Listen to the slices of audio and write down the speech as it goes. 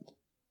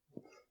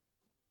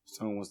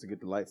someone wants to get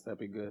the lights, that'd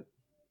be good.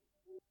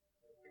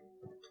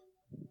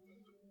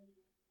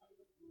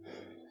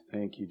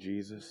 Thank you,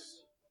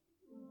 Jesus.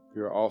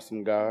 You're an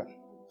awesome God.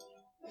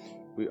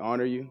 We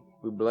honor you.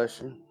 We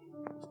bless you.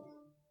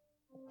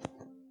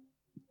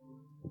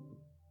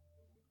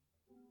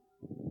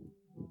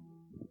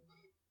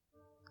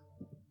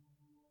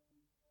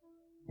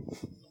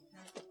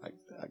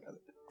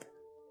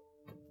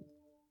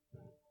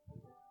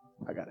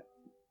 I got it.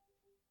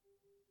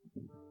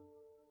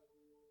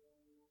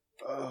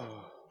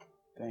 Oh,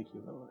 thank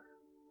you, Lord.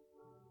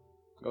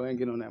 Go ahead and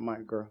get on that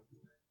mic, girl.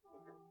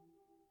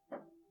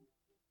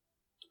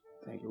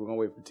 Thank you. We're going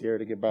to wait for Tierra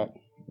to get back.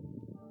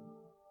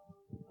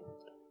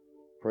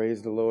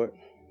 Praise the Lord.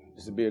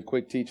 This will be a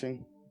quick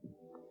teaching.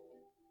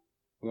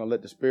 We're going to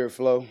let the Spirit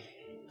flow.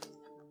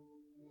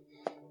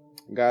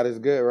 God is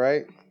good,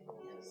 right?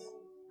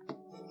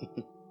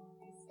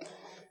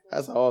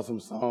 That's an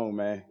awesome song,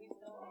 man.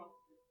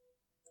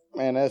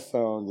 Man, that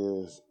song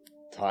is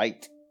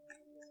tight.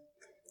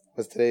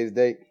 What's today's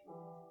date?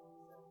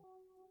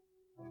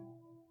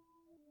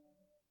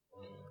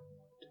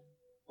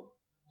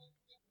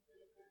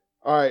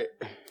 All right.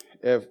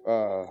 If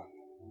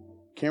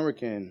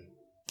Kenrick and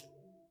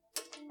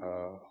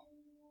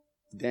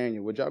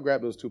Daniel, would y'all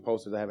grab those two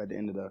posters I have at the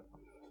end of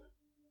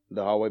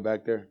the hallway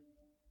back there?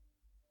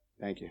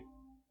 Thank you.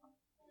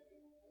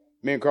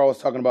 Me and Carl was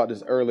talking about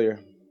this earlier.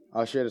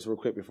 I'll share this real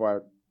quick before I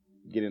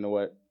get into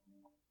what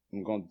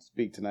I'm going to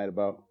speak tonight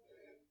about.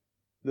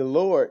 The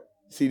Lord,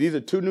 see, these are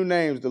two new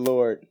names the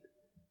Lord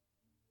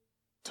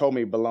told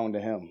me belong to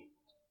him.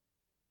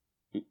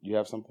 You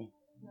have something?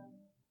 No.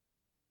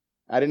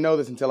 I didn't know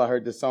this until I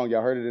heard this song.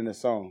 Y'all heard it in the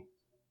song.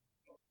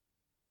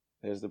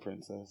 There's the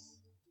princess.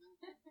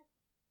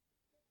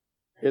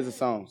 Here's the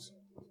songs.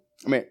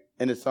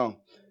 In the song.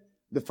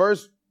 The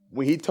first,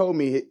 when he told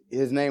me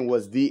his name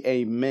was the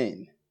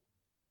Amen,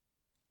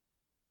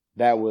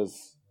 that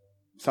was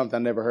something I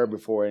never heard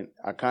before, and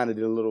I kind of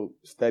did a little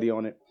study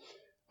on it.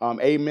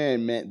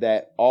 Amen meant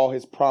that all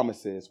his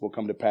promises will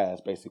come to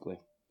pass, basically.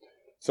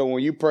 So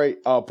when you pray,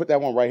 put that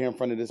one right here in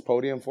front of this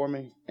podium for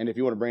me, and if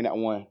you want to bring that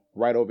one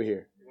right over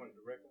here.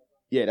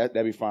 Yeah,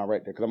 that'd be fine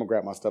right there, because I'm going to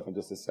grab my stuff in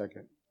just a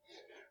second.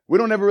 We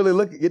don't ever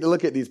really get to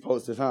look at these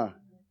posters, huh?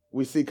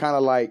 We see kind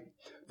of like,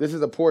 this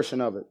is a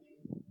portion of it.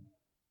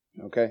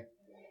 Okay?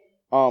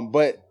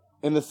 But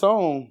in the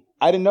song,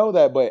 I didn't know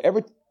that, but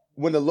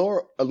when the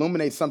Lord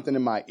illuminates something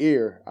in my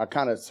ear, I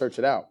kind of search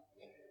it out.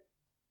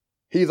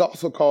 He's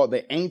also called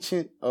the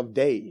Ancient of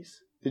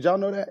Days. Did y'all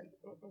know that?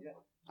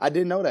 I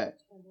didn't know that.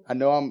 I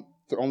know I'm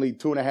only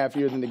 2.5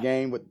 years in the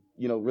game with,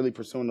 really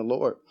pursuing the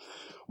Lord.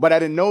 But I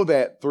didn't know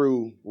that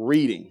through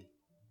reading.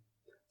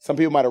 Some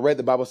people might have read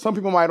the Bible. Some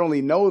people might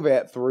only know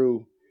that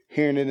through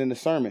hearing it in the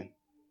sermon,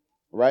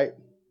 right?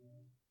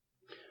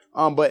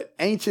 But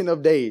Ancient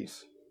of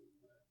Days,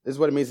 this is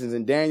what it means. It's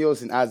in Daniel,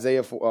 it's in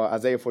Isaiah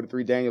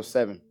 43, Daniel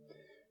 7.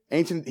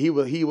 Ancient,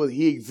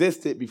 he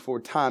existed before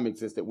time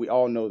existed. We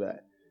all know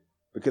that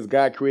because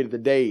God created the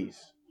days.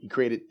 He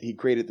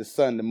created the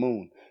sun, the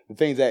moon, the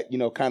things that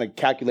kind of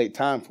calculate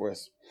time for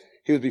us.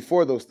 He was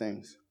before those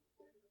things.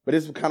 But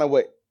this is kind of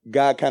what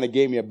God kind of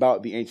gave me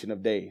about the Ancient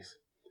of Days.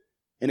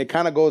 And it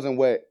kind of goes in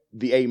what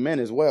the Amen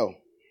as well.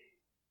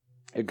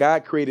 If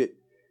God created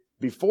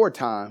before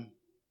time,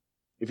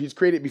 if he's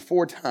created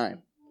before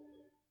time,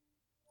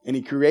 and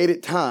he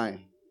created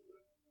time,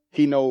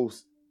 he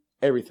knows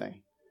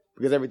everything.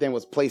 Because everything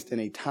was placed in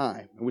a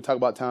time. And we talk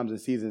about times and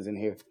seasons in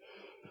here.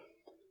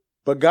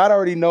 But God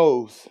already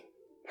knows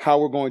how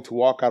we're going to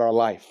walk out our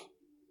life.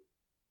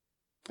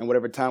 In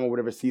whatever time or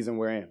whatever season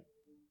we're in.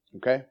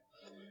 Okay?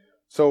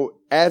 So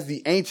as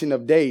the Ancient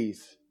of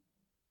Days,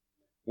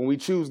 when we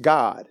choose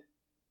God,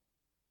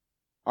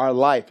 our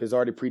life is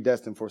already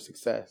predestined for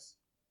success.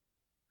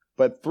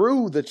 But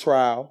through the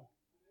trial,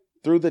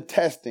 through the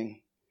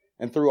testing,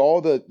 and through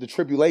all the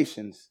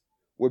tribulations,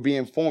 we're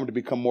being formed to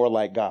become more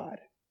like God.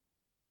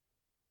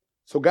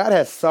 So God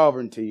has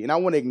sovereignty, and I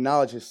want to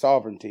acknowledge his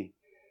sovereignty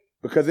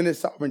because in his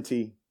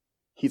sovereignty,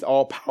 he's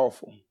all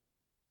powerful,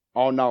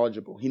 all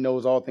knowledgeable. He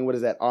knows all things. What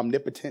is that?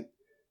 Omnipotent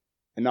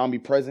and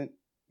omnipresent.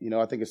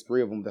 I think it's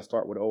 3 of them that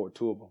start with O or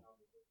 2 of them.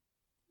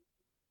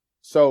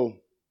 So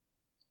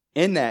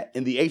in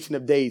the Ancient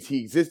of Days, he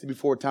existed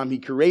before time. He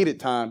created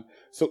time.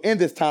 So in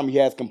this time, he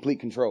has complete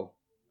control.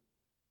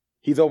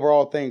 He's over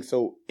all things.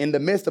 So in the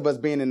midst of us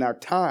being in our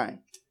time,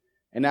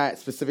 and not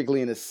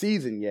specifically in a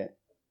season yet,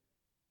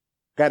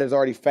 God has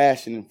already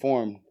fashioned and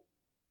formed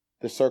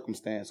the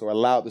circumstance or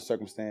allowed the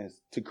circumstance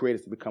to create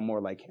us to become more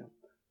like him.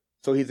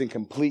 So he's in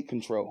complete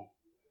control.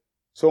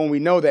 So when we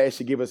know that, it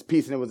should give us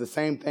peace. And it was the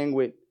same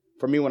thing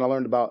for me when I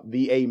learned about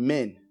the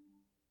Amen.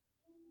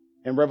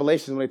 In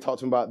Revelation, when they talked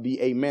to me about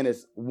the Amen,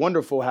 it's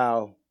wonderful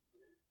how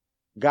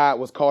God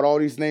was called all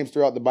these names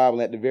throughout the Bible.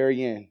 And at the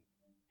very end,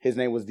 his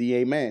name was the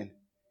Amen,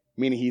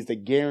 meaning he's the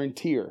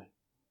guarantor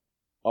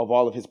of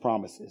all of his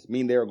promises,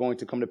 meaning they are going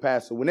to come to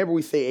pass. So whenever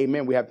we say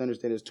amen, we have to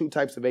understand there's 2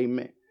 types of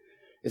amen.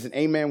 It's an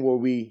amen where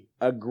we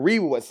agree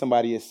with what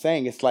somebody is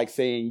saying. It's like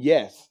saying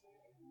yes,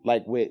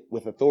 like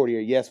with authority, or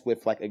yes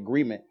with like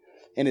agreement.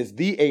 And it's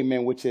the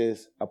amen, which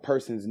is a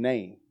person's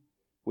name,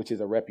 which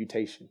is a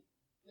reputation.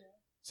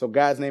 So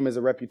God's name is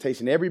a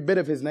reputation. Every bit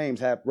of his names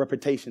have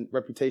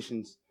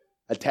reputations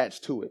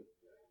attached to it.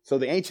 So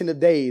the Ancient of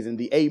Days and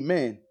the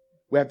amen,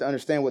 we have to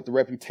understand what the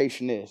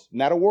reputation is.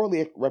 Not a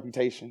worldly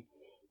reputation,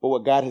 but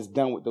what God has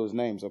done with those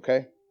names,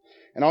 okay?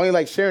 And I only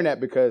like sharing that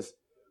because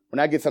when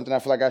I get something, I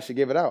feel like I should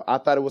give it out. I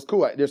thought it was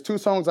cool. There's 2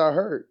 songs I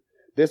heard.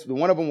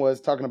 One of them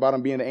was talking about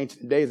him being the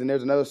Ancient of Days, and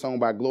there's another song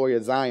by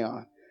Gloria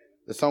Zion.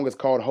 The song is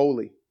called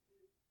Holy,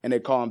 and they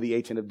call him the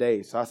Ancient of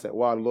Days. So I said,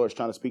 wow, the Lord's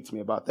trying to speak to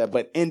me about that.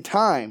 But in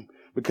time,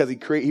 because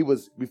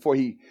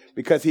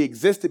he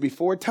existed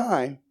before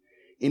time,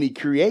 and he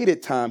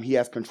created time, he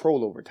has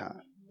control over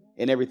time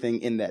and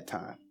everything in that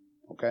time.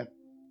 Okay.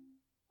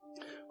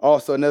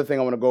 Also, another thing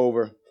I want to go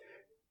over.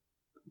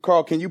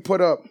 Carl, can you put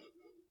up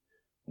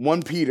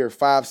 1 Peter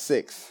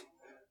 5:6?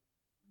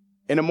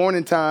 In the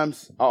morning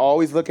times, I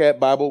always look at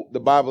the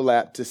Bible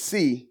app to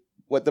see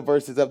what the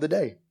verses of the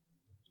day.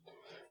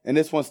 And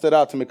this one stood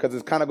out to me because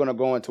it's kind of going to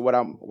go into what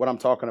I'm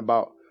talking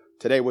about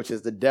today, which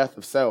is the death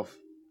of self.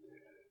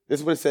 This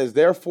is what it says.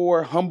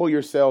 Therefore, humble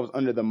yourselves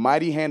under the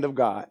mighty hand of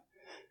God,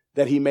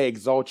 that he may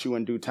exalt you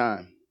in due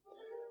time.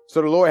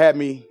 So the Lord had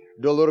me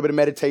do a little bit of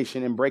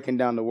meditation and breaking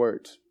down the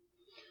words.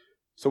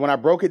 So when I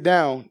broke it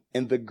down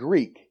in the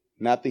Greek,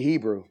 not the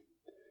Hebrew,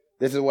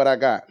 this is what I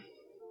got.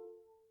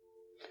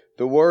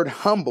 The word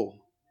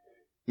humble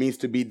means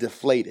to be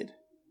deflated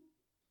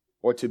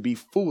or to be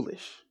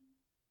foolish.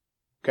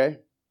 Okay?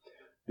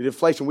 The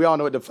deflation, we all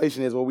know what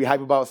deflation is. When we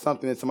hype about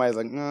something and somebody's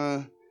like,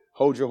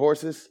 hold your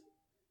horses.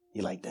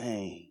 You're like,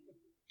 dang.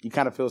 You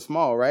kind of feel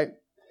small, right?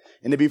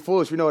 And to be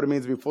foolish, we know what it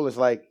means to be foolish,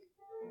 like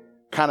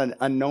kind of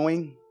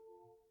unknowing,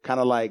 kind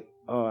of like,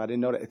 oh, I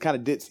didn't know that. It's kind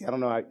of ditzy. I don't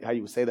know how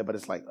you would say that, but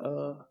it's like,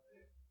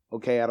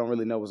 okay, I don't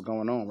really know what's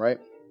going on, right?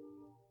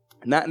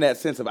 Not in that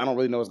sense of I don't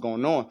really know what's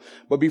going on,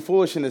 but be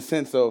foolish in the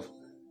sense of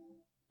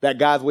that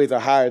God's ways are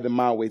higher than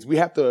my ways. We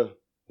have to,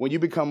 when you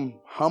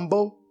become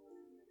humble,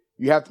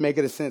 you have to make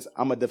it a sense,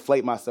 I'm going to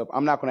deflate myself.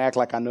 I'm not going to act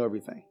like I know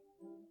everything.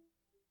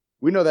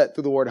 We know that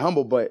through the word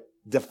humble, but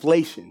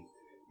deflation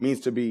means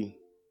to be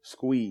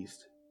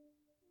squeezed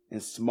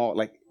and small,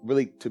 like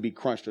really to be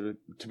crunched or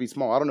to be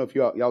small. I don't know if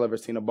y'all ever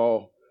seen a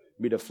ball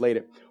be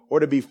deflated, or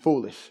to be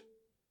foolish.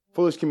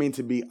 Foolish can mean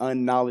to be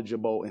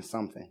unknowledgeable in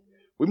something.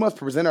 We must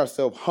present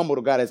ourselves humble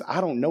to God as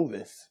I don't know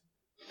this.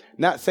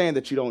 Not saying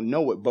that you don't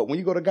know it, but when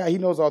you go to God, he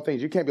knows all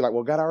things. You can't be like,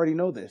 well, God, I already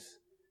know this.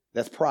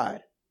 That's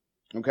pride.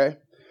 Okay?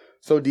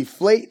 So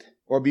deflate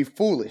or be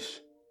foolish.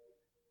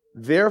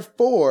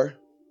 Therefore,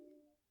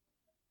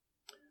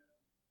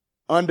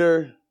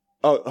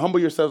 humble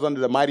yourselves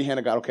under the mighty hand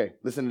of God. Okay,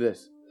 listen to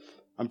this.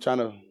 I'm trying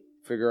to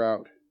figure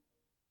out.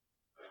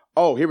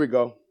 Oh, here we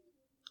go.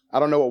 I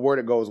don't know what word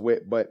it goes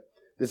with, but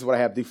this is what I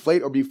have.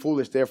 Deflate or be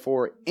foolish,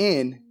 therefore,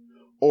 in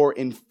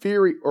an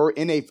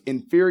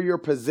inferior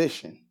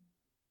position.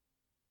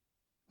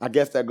 I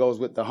guess that goes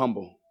with the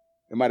humble.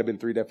 It might have been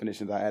 3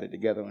 definitions I added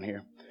together on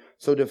here.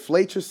 So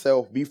deflate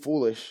yourself, be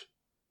foolish,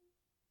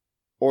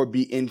 or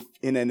be in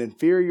an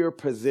inferior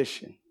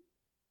position.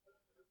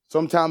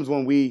 Sometimes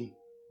when we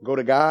go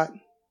to God,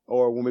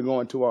 or when we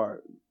go into our,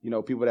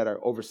 people that are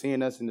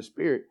overseeing us in the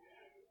spirit,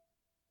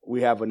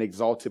 we have an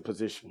exalted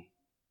position.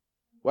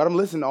 Well, I'm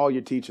listening to all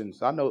your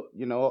teachings. I know,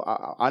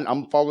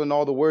 I'm following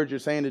all the words you're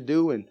saying to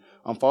do, and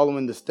I'm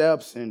following the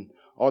steps and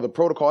all the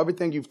protocol,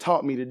 everything you've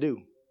taught me to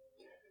do.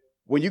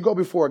 When you go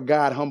before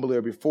God humbly,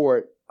 or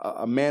before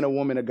a man or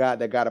woman of God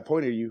that God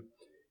appointed you,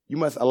 you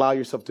must allow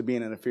yourself to be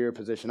in an inferior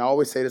position. I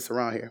always say this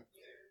around here.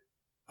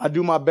 I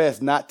do my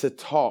best not to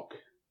talk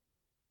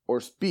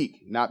or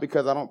speak, not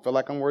because I don't feel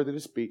like I'm worthy to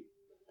speak,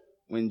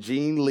 when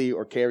Gene Lee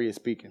or Carrie is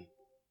speaking.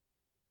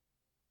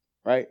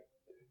 Right?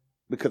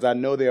 Because I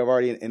know they are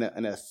already in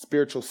a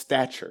spiritual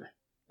stature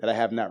that I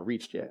have not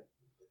reached yet.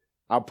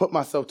 I'll put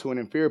myself to an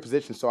inferior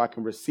position so I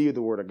can receive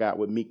the word of God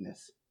with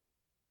meekness.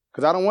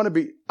 Because I don't want to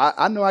be,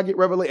 I know I get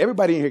revelation.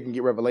 Everybody in here can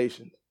get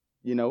revelations.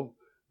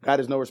 God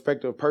is no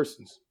respecter of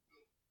persons.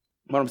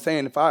 But I'm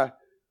saying, if I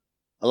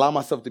allow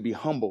myself to be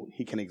humbled,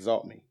 he can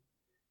exalt me.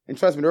 And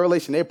trust me, the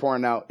revelation they're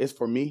pouring out is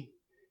for me.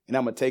 And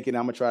I'm going to take it, and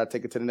I'm going to try to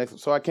take it to the next one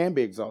so I can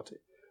be exalted.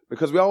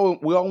 Because we all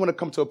want to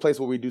come to a place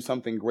where we do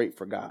something great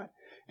for God.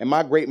 And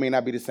my great may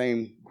not be the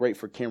same great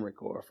for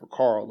Kenrick or for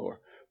Carl or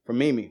for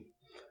Mimi.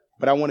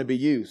 But I want to be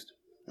used.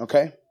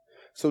 Okay?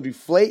 So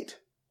deflate,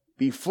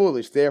 be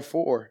foolish,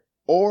 therefore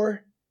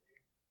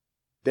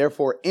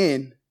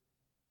in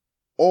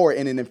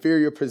an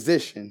inferior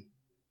position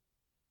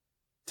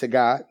to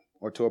God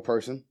or to a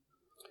person.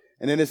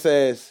 And then it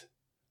says,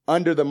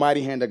 under the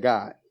mighty hand of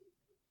God.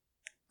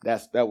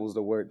 That was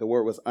the word. The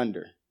word was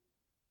under.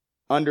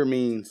 Under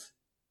means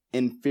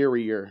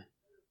inferior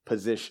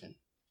position.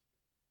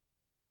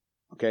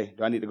 Okay,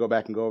 do I need to go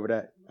back and go over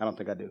that? I don't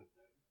think I do.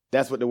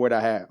 That's what the word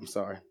I have. I'm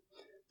sorry.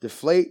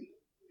 Deflate,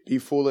 be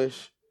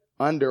foolish,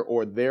 under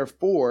or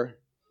therefore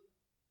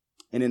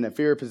in an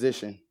inferior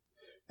position.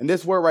 And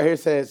this word right here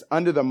says,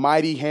 under the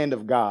mighty hand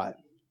of God.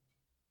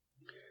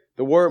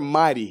 The word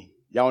mighty,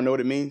 y'all know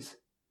what it means?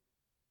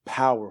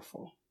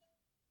 Powerful.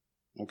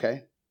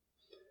 Okay?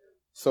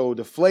 So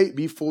deflate,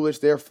 be foolish,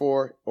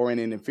 therefore, or in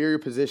an inferior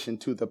position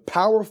to the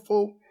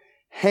powerful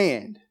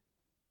hand.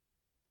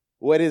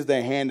 What does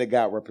the hand of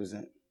God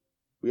represent?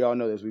 We all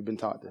know this. We've been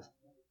taught this.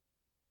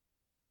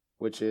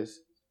 Which is,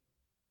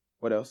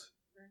 what else?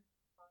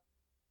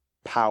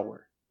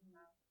 Power.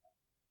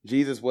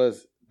 Jesus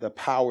was the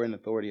power and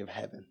authority of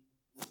heaven.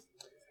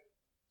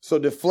 So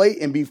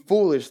deflate and be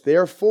foolish,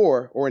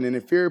 therefore, or in an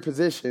inferior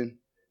position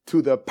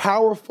to the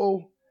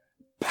powerful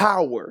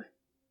power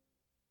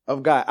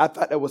of God. I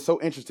thought that was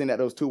so interesting that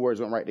those two words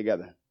went right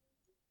together.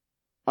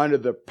 Under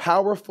the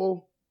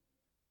powerful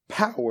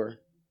power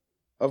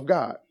of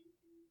God.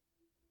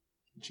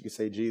 But you could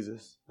say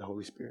Jesus, the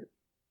Holy Spirit.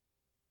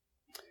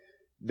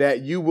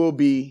 That you will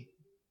be,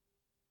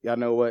 y'all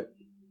know what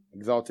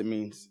exalted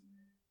means?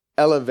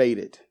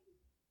 Elevated,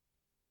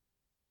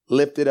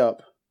 lifted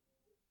up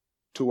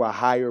to a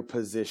higher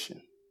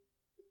position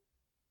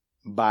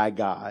by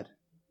God.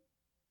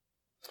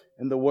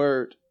 And the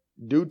word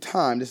due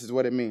time, this is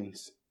what it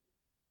means.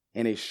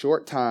 In a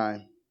short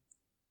time,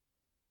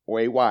 or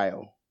a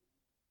while,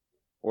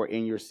 or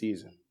in your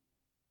season.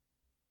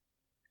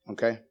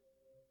 Okay?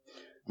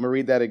 I'm going to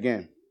read that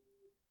again.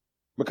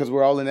 Because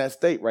we're all in that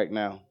state right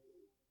now.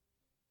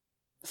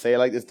 Say it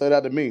like this, stood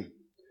out to me.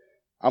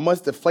 I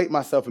must deflate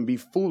myself and be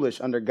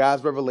foolish under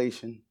God's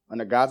revelation,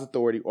 under God's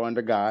authority, or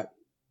under God.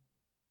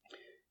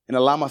 And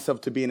allow myself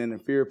to be in an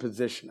inferior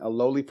position, a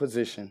lowly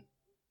position,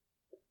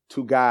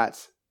 to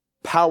God's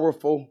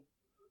powerful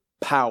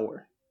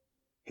power.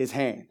 His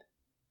hand,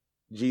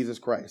 Jesus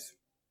Christ.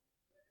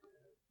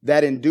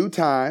 That in due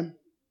time,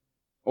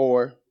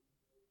 or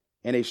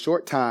in a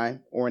short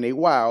time, or in a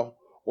while,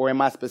 or in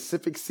my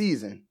specific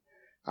season,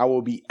 I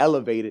will be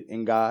elevated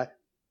in God,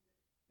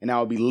 and I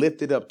will be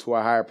lifted up to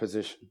a higher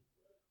position.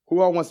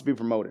 Who all wants to be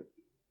promoted?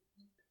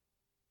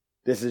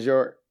 This is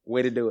your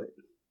way to do it.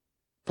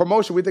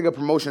 Promotion, we think of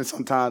promotion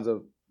sometimes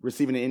of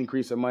receiving an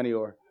increase of money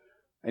or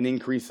an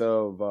increase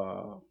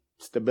of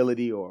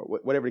stability or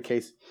whatever the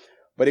case.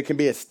 But it can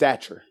be a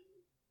stature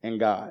in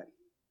God.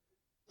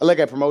 I look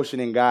at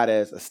promotion in God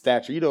as a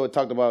stature. You know, it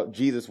talked about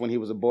Jesus when he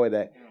was a boy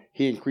that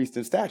he increased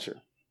in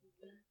stature.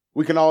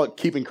 We can all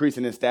keep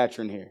increasing in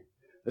stature in here.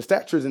 The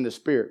stature is in the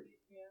spirit.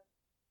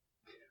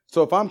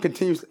 So if I'm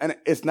continuous, and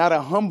it's not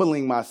a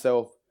humbling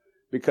myself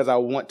because I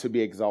want to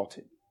be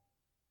exalted.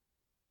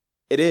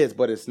 It is,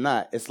 but it's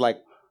not. It's like,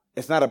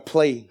 it's not a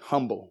play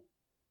humble.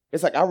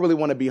 It's like, I really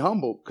want to be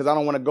humble because I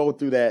don't want to go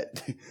through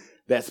that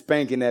that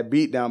spanking, that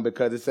beat down,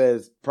 because it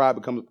says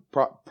pride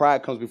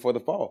comes before the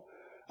fall.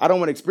 I don't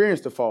want to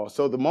experience the fall.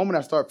 So the moment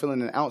I start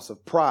feeling an ounce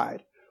of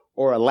pride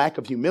or a lack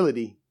of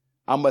humility,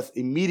 I must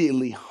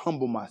immediately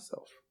humble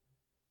myself.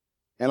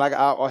 And like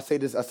I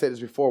said this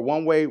before,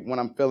 one way when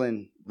I'm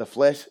feeling the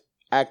flesh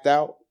act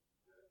out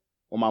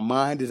or my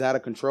mind is out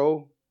of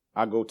control,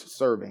 I go to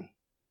serving.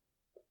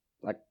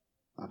 Like,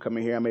 I come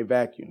in here, I may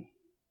vacuum.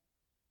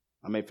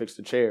 I may fix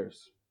the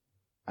chairs.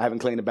 I haven't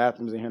cleaned the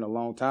bathrooms in here in a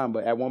long time,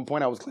 but at one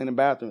point I was cleaning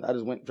bathrooms. I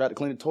just went and tried to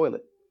clean the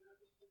toilet.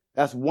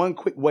 That's one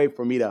quick way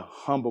for me to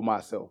humble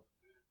myself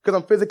because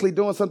I'm physically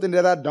doing something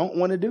that I don't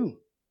want to do.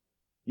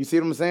 You see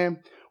what I'm saying?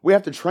 We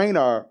have to train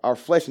our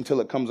flesh until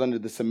it comes under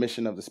the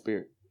submission of the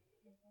spirit.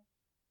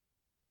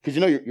 Because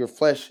you know your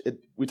flesh,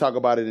 we talk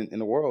about it in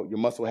the world, your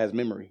muscle has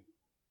memory.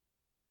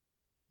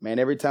 Man,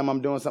 every time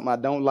I'm doing something I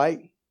don't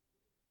like,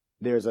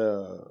 there's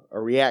a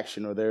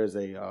reaction or there's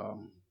a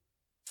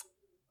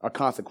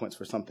consequence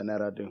for something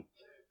that I do.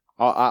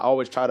 I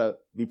always try to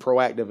be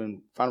proactive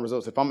and find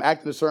results. If I'm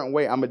acting a certain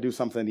way, I'm going to do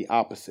something the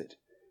opposite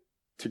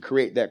to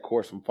create that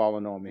course from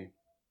falling on me.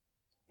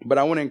 But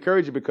I want to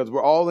encourage you because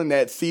we're all in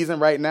that season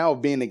right now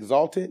of being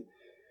exalted,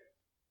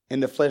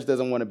 and the flesh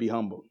doesn't want to be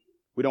humbled.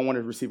 We don't want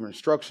to receive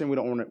instruction. We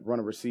don't want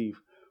to receive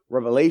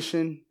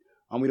revelation.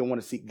 We don't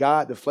want to seek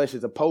God. The flesh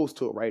is opposed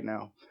to it right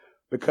now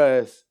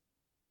because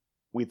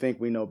we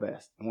think we know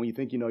best. And when you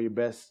think you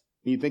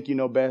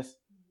know best,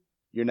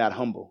 you're not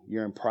humble.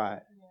 You're in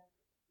pride.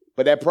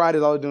 But that pride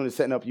is all doing is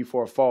setting up you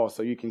for a fall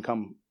so you can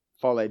come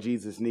fall at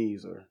Jesus'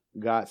 knees or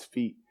God's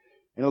feet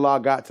and allow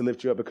God to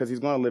lift you up because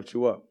he's going to lift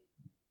you up.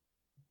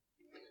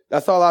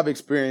 That's all I've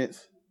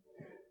experienced.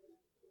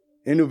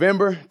 In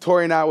November,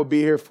 Tori and I will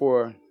be here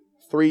for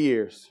 3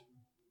 years.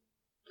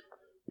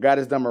 God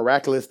has done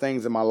miraculous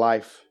things in my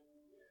life.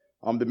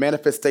 The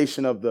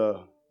manifestation of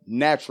the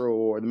natural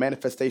or the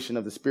manifestation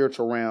of the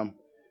spiritual realm,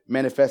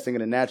 manifesting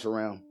in the natural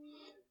realm,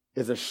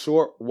 is a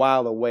short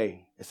while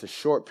away. It's a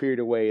short period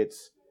away.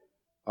 It's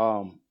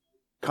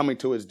coming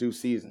to its due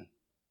season.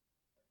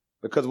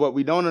 Because what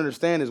we don't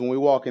understand is when we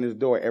walk in this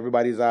door,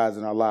 everybody's eyes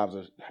in our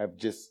lives have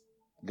just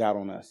got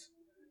on us.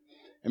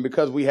 And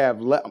because we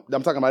have,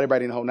 I'm talking about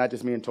everybody in the whole, not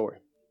just me and Tori.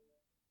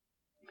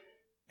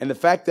 And the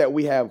fact that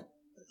we have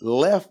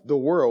left the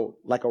world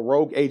like a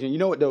rogue agent. You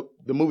know what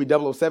the movie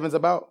 007 is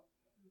about?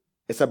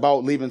 It's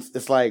about leaving.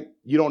 It's like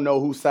you don't know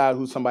whose side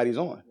somebody's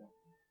on.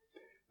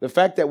 The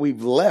fact that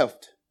we've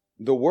left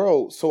the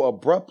world so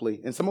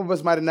abruptly, and some of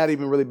us might have not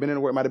even really been in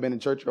the world, might have been in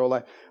church your whole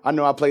life. I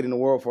know I played in the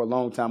world for a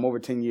long time, over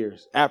 10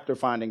 years, after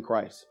finding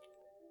Christ.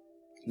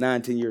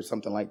 9, 10 years,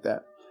 something like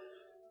that.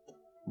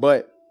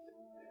 But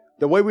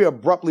the way we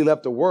abruptly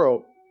left the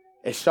world,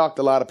 it shocked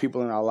a lot of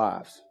people in our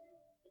lives.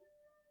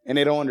 And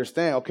they don't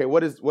understand, okay,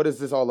 what is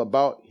this all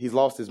about? He's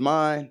lost his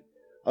mind.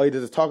 Oh, he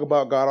doesn't talk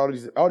about God,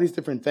 all these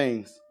different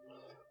things.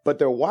 But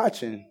they're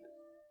watching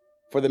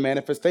for the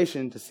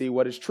manifestation to see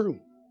what is true.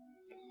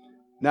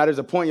 Now, there's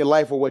a point in your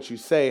life where what you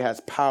say has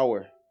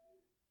power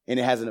and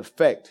it has an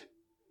effect.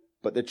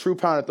 But the true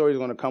power and authority is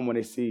going to come when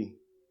they see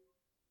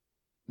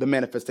the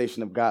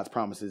manifestation of God's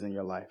promises in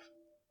your life.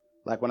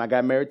 Like when I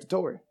got married to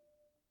Tori,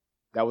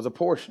 that was a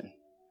portion.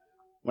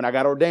 When I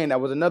got ordained,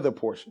 that was another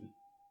portion.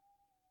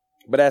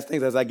 But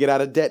as I get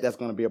out of debt, that's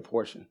going to be a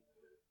portion.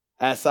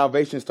 As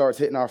salvation starts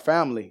hitting our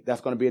family,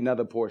 that's going to be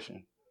another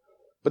portion.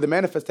 But the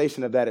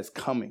manifestation of that is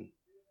coming.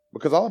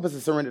 Because all of us are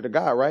surrendered to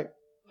God, right?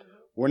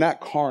 We're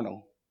not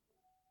carnal.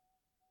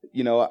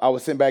 You know, I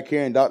was sitting back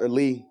here and Dr.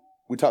 Lee,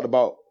 we talked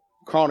about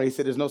carnal. He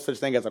said there's no such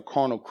thing as a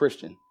carnal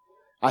Christian.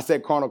 I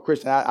said carnal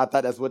Christian. I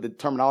thought that's what the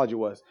terminology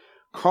was.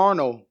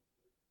 Carnal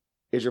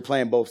is you're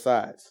playing both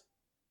sides.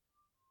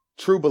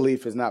 True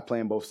belief is not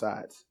playing both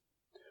sides.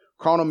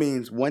 Carnal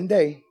means one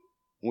day,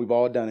 we've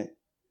all done it,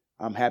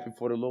 I'm happy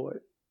for the Lord.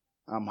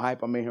 I'm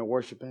hype. I'm in here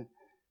worshiping.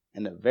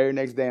 And the very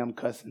next day I'm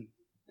cussing.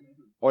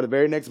 Or the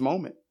very next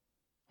moment,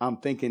 I'm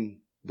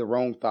thinking the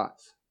wrong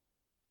thoughts.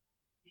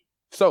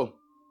 So,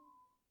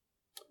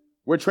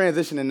 we're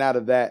transitioning out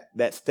of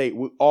that state.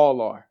 We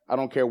all are. I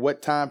don't care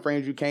what time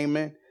frames you came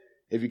in.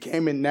 If you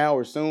came in now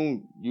or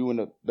soon, you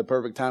in the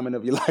perfect timing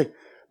of your life.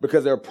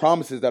 Because there are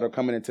promises that are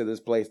coming into this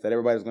place that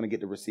everybody's going to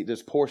get to receive.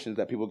 There's portions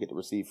that people get to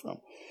receive from.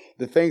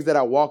 The things that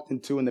I walked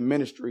into in the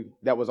ministry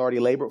that was already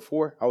labored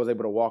for, I was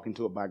able to walk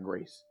into it by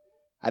grace.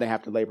 I didn't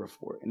have to labor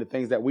for it. And the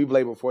things that we've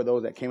labored for,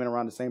 those that came in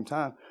around the same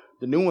time,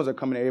 the new ones are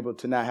coming able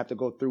to not have to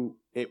go through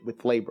it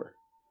with labor.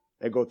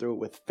 They go through it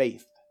with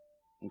faith.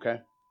 Okay?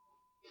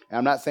 And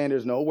I'm not saying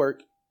there's no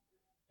work.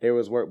 There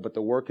was work, but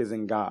the work is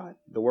in God.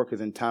 The work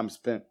is in time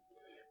spent.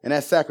 And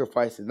that's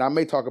sacrifices. And I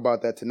may talk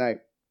about that tonight.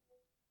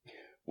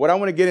 What I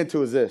want to get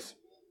into is this.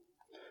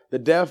 The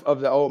death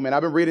of the old man.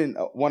 I've been reading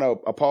one of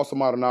Apostle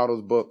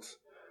Maldonado's books.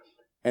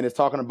 And it's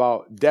talking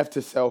about death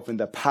to self and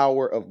the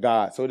power of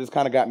God. So it just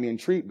kind of got me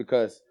intrigued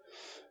because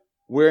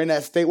we're in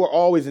that state. We're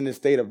always in this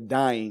state of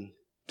dying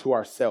to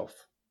ourself.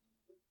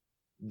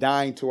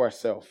 Dying to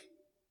ourself.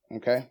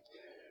 Okay?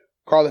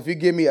 Carl, if you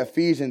give me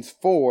Ephesians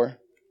 4,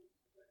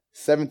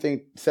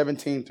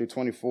 17 through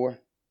 24.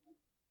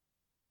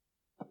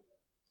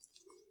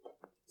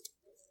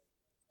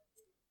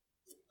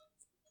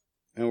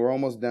 And we're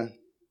almost done.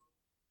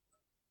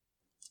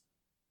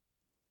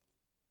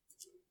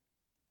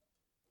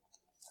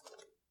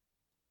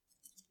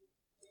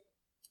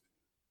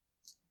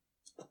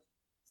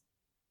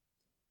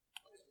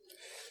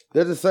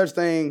 There's a such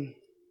thing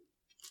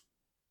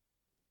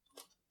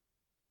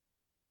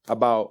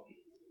about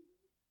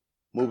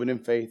moving in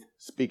faith,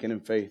 speaking in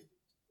faith.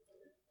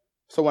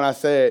 So when I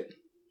said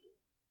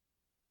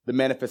the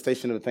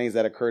manifestation of the things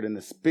that occurred in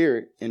the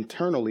spirit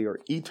internally or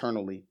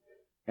eternally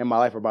in my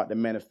life are about to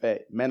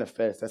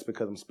manifest, that's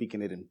because I'm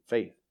speaking it in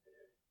faith.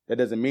 That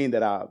doesn't mean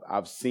that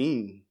I've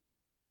seen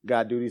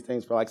God do these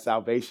things for like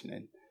salvation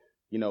and,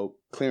 you know,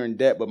 clearing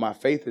debt, but my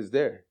faith is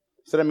there.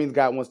 So that means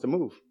God wants to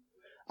move.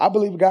 I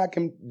believe God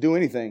can do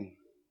anything.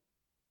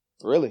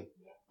 Really.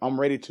 I'm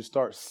ready to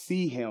start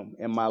see him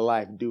in my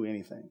life do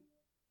anything.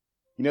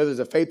 You know, there's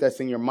a faith that's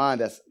in your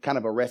mind that's kind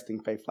of a resting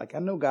faith. Like, I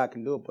know God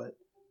can do it, but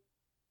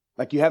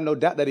like you have no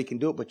doubt that he can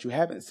do it, but you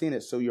haven't seen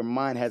it, so your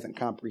mind hasn't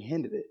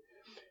comprehended it.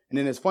 And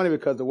then it's funny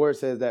because the word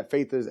says that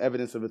faith is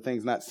evidence of the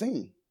things not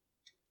seen.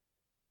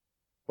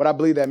 What I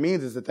believe that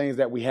means is the things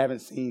that we haven't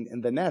seen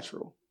in the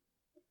natural.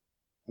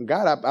 And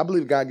God, I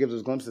believe God gives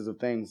us glimpses of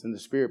things in the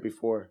spirit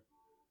before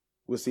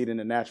we'll see it in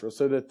the natural.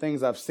 So the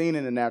things I've seen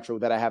in the natural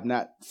that I have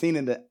not seen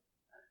in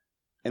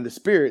the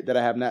spirit that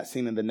I have not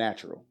seen in the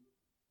natural.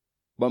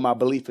 But my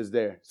belief is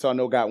there. So I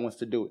know God wants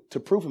to do it to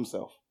prove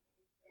himself.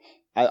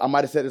 I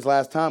might have said this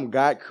last time.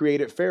 God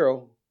created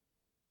Pharaoh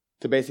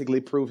to basically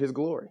prove his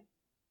glory.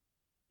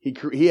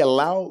 He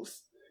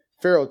allows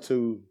Pharaoh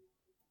to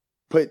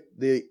put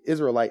the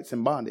Israelites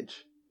in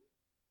bondage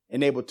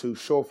and able to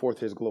show forth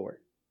his glory.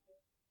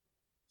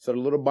 So the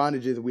little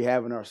bondages we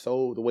have in our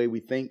soul, the way we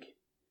think,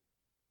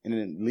 and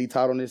then Lee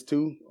taught on this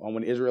too, on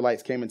when the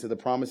Israelites came into the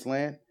promised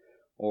land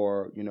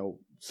or, you know,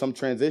 some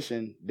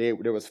transition, there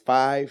was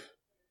 5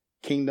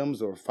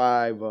 kingdoms or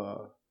 5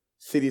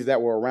 cities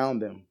that were around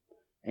them.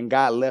 And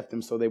God left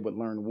them so they would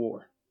learn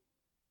war.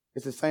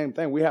 It's the same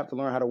thing. We have to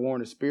learn how to war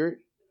in the spirit.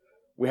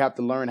 We have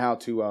to learn how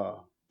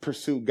to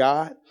pursue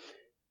God.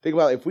 Think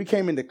about it. If we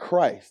came into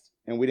Christ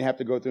and we didn't have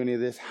to go through any of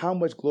this, how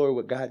much glory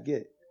would God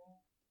get?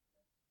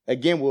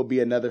 Again, it'd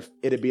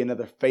be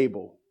another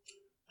fable,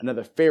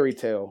 another fairy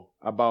tale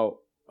about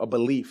a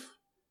belief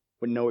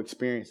with no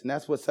experience. And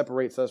that's what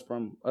separates us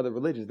from other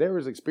religions. There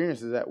is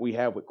experiences that we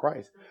have with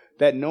Christ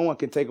that no one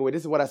can take away.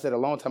 This is what I said a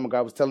long time ago.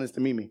 I was telling this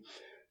to Mimi.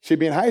 She'd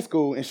be in high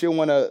school and she'll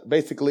want to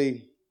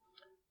basically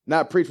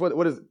not preach,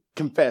 what is it?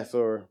 Confess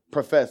or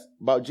profess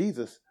about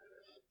Jesus.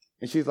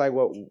 And she's like,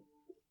 well,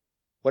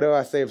 whatever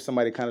I say, if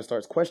somebody kind of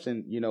starts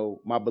questioning,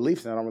 my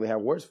beliefs, and I don't really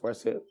have words for it, I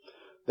said,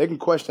 they can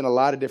question a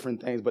lot of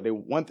different things, but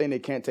one thing they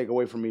can't take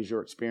away from me is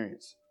your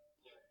experience.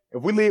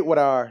 If we lead with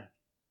our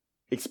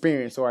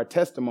experience or our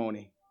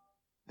testimony,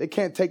 they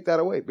can't take that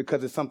away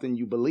because it's something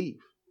you believe.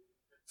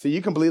 So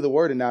you can believe the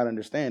word and not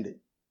understand it,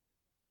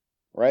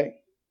 right?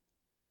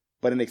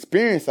 But an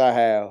experience I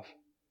have,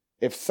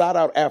 if sought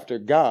out after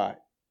God,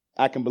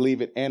 I can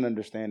believe it and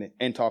understand it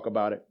and talk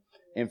about it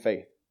in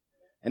faith.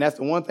 And that's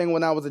the one thing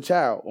when I was a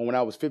child, or when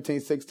I was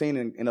 15, 16,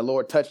 and the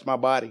Lord touched my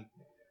body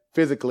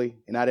physically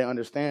and I didn't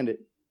understand it,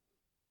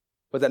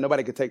 was that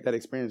nobody could take that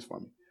experience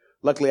from me.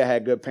 Luckily, I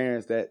had good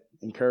parents that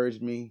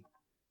encouraged me,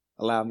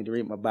 allowed me to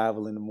read my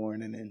Bible in the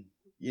morning and,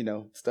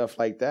 stuff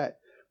like that.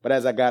 But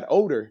as I got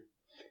older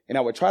and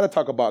I would try to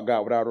talk about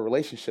God without a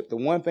relationship, the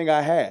one thing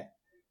I had,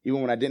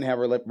 even when I didn't have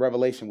a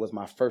revelation, was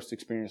my first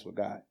experience with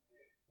God.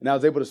 And I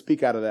was able to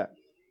speak out of that.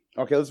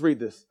 Okay, let's read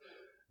this.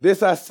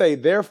 This I say,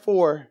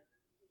 therefore,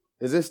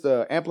 is this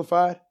the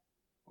Amplified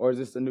or is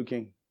this the New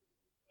King?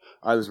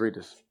 All right, let's read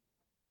this.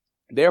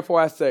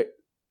 Therefore I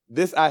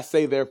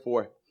say,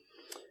 therefore,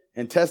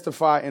 and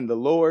testify in the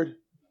Lord,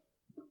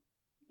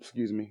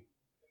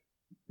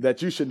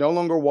 that you should no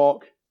longer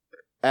walk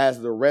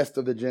as the rest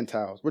of the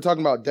Gentiles. We're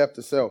talking about death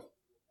to self.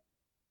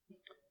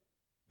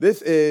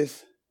 This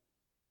is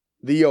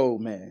the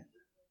old man.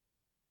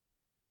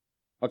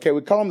 Okay,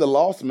 we call him the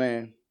lost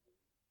man,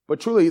 but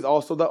truly he's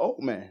also the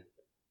old man.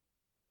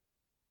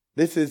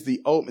 This is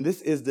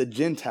the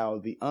Gentile,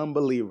 the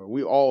unbeliever.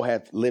 We all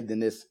have lived in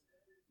this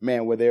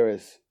man where there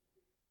is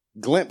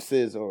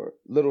glimpses or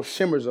little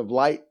shimmers of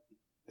light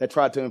that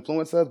try to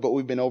influence us, but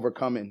we've been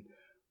overcoming.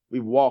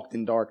 We've walked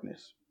in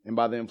darkness and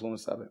by the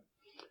influence of it.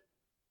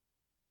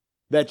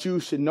 That you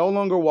should no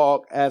longer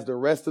walk as the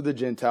rest of the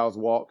Gentiles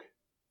walk,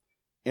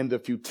 in the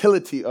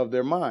futility of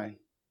their mind,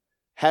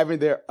 having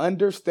their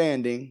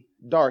understanding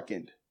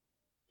darkened,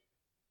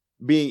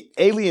 being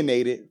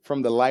alienated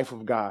from the life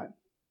of God.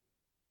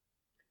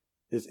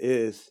 This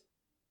is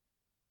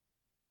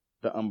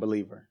the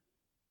unbeliever.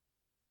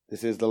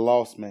 This is the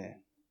lost man.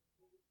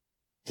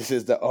 This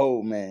is the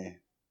old man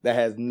that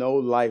has no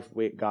life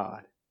with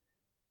God.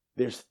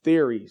 There's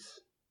theories.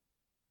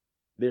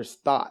 There's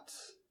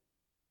thoughts.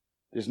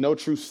 There's no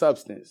true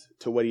substance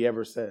to what he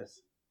ever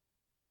says.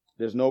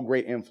 There's no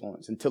great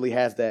influence until he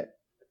has that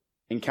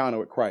encounter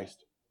with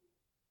Christ.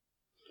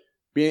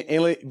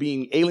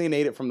 Being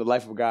alienated from the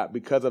life of God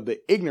because of the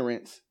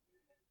ignorance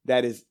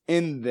that is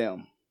in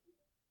them.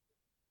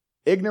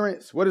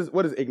 Ignorance, what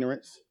is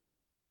ignorance?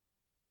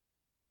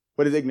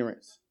 What is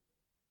ignorance?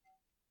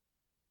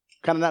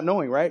 Kind of not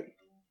knowing, right?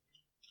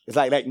 It's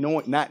like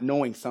not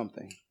knowing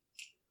something.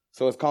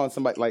 So it's calling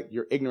somebody like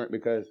you're ignorant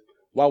because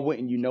why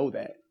wouldn't you know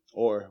that?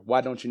 Or why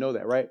don't you know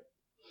that, right?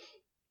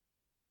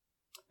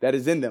 That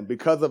is in them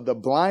because of the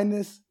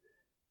blindness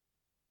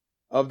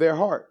of their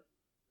heart.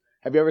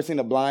 Have you ever seen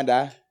a blind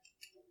eye?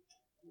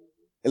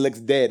 It looks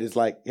dead. It's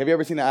like, have you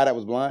ever seen an eye that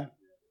was blind?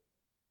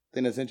 I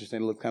think that's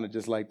interesting. It looks kind of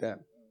just like that.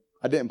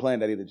 I didn't plan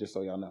that either, just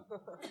so y'all know.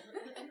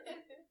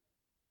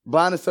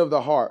 Blindness of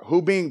the heart,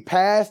 who being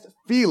past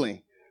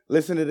feeling.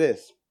 Listen to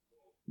this.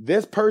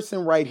 This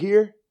person right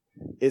here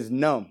is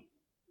numb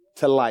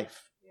to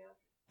life.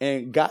 Yeah.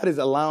 And God is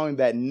allowing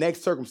that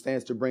next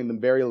circumstance to bring them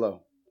very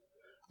low.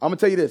 I'm going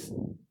to tell you this.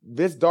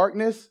 This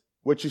darkness,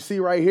 what you see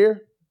right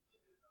here,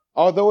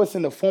 although it's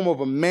in the form of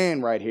a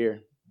man right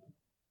here,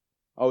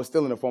 it's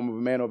still in the form of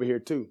a man over here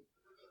too.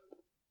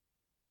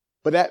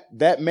 But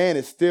that man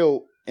is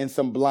still in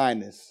some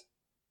blindness.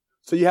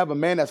 So you have a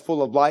man that's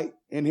full of light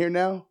in here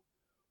now,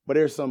 but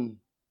there's some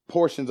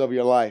portions of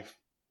your life.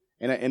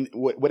 And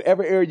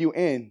whatever area you're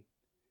in,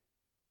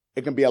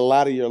 it can be a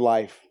lot of your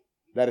life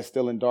that is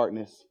still in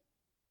darkness,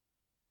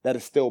 that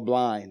is still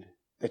blind,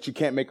 that you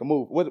can't make a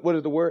move. What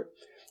is the word?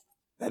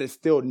 That is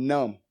still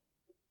numb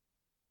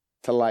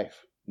to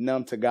life,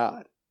 numb to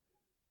God.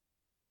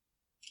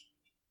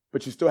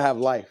 But you still have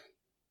life.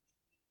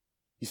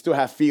 You still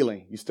have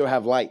feeling. You still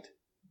have light.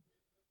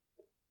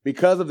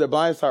 Because of their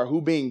blindness heart,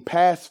 who being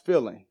past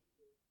feeling,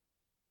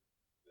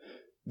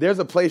 there's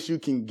a place you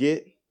can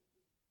get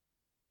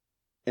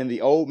in the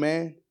old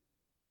man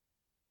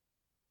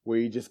where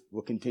you just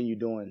will continue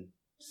doing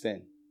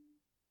sin.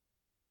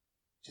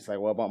 Just like,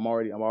 well,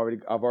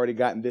 I've already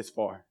gotten this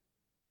far.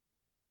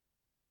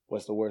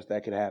 What's the worst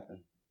that could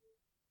happen?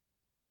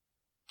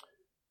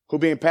 Who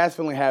being past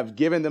feeling have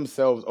given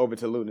themselves over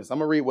to lewdness. I'm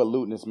going to read what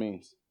lewdness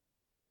means.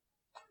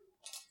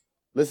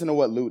 Listen to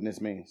what lewdness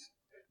means.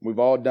 We've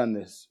all done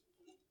this.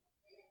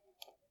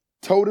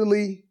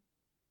 Totally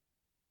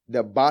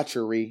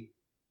debauchery,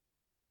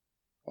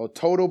 or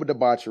total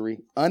debauchery,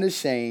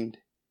 unashamed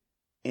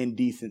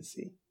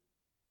indecency.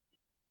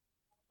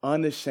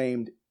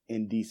 Unashamed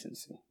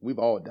indecency. We've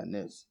all done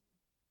this.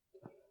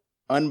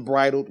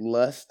 Unbridled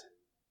lust.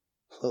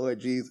 Lord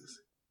Jesus.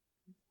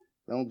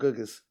 Don't cook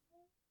us.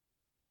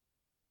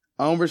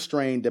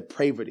 Unrestrained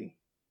depravity.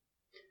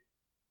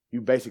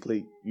 You don't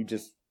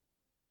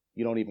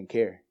even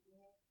care.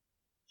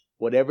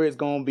 Whatever it's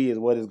going to be is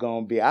what it's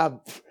going to be. I'm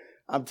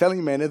I'm telling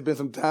you, man, there's been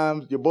some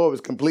times your boy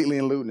was completely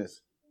in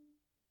lewdness.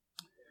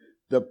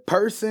 The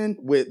person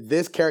with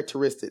this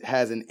characteristic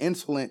has an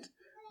insolent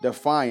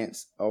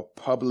defiance of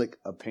public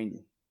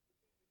opinion.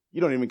 You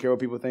don't even care what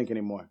people think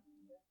anymore.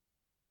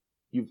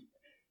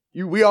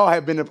 We all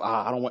have been,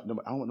 I don't want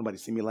nobody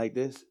to see me like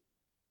this.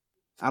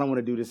 I don't want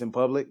to do this in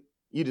public.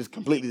 You just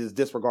completely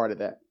disregarded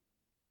that.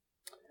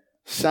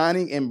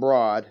 Shining in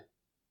broad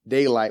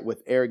daylight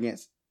with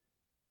arrogance.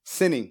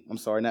 Sinning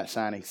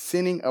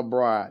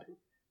abroad.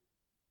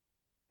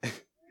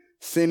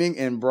 Sinning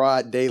in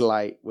broad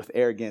daylight with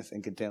arrogance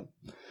and contempt.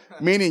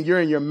 Meaning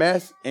you're in your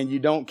mess and you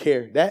don't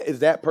care. That is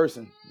that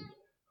person.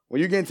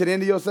 When you get to the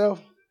end of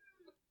yourself,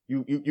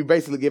 you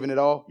basically giving it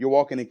all. You're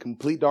walking in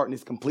complete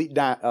darkness, complete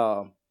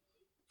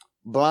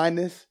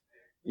blindness.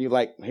 You're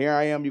like, here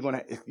I am.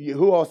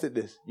 Who all said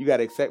this? You got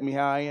to accept me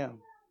how I am.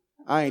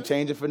 I ain't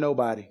changing for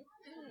nobody.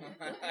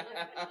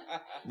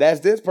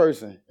 That's this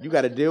person. You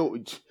got to deal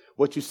with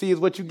what you see is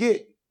what you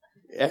get.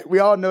 We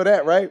all know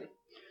that, right?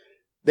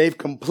 They've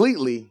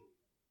completely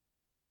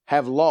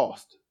have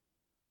lost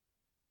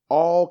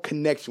all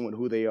connection with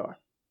who they are.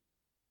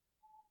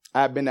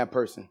 I've been that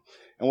person.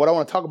 And what I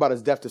want to talk about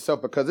is death to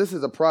self, because this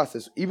is a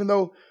process. Even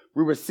though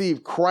we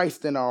receive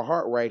Christ in our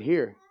heart right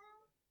here,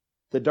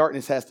 the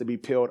darkness has to be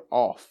peeled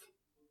off.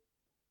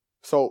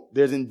 So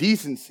there's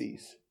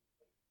indecencies.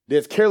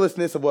 There's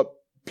carelessness of what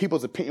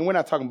people's opinion. We're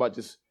not talking about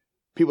just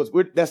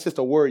that's just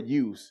a word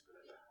used.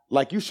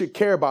 Like, you should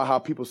care about how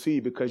people see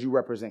you because you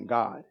represent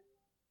God.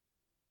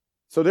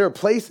 So there are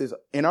places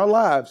in our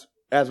lives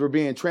as we're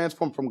being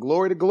transformed from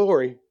glory to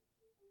glory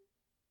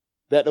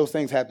that those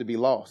things have to be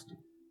lost.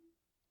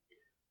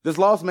 This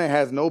lost man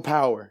has no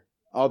power,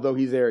 although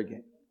he's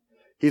arrogant.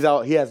 He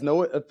has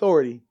no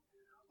authority,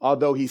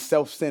 although he's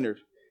self-centered,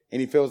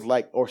 and he feels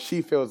like, or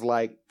she feels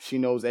like, she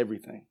knows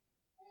everything.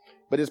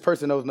 But this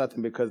person knows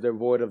nothing because they're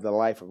void of the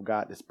life of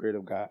God, the Spirit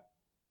of God.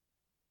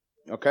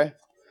 Okay?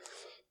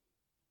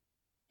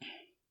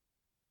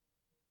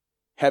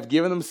 Have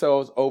given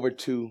themselves over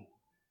to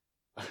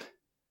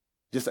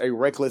just a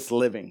reckless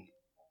living.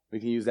 We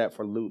can use that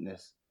for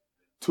lewdness.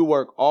 To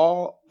work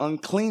all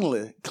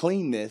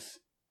uncleanness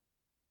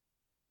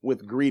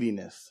with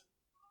greediness.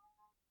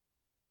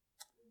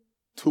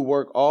 To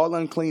work all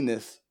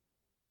uncleanness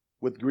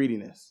with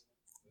greediness.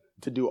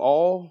 To do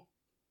all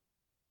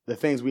the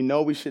things we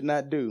know we should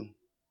not do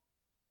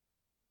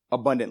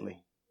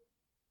abundantly.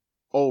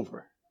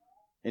 Over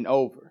and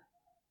over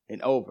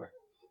and over.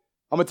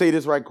 I'm going to tell you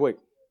this right quick.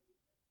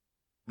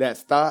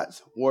 That's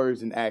thoughts,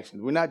 words, and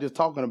actions. We're not just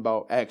talking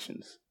about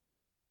actions.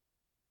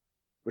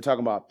 We're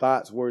talking about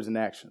thoughts, words, and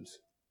actions.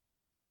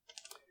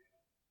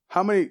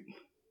 How many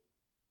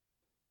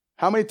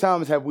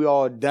times have we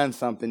all done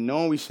something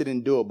knowing we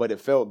shouldn't do it, but it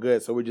felt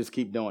good, so we just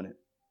keep doing it?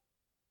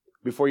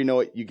 Before you know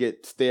it, you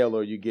get stale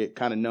or you get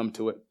kind of numb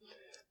to it.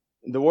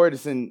 The word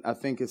is I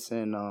think it's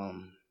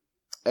in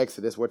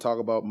Exodus. We're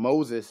talking about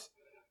Moses.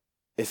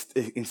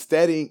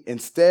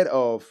 Instead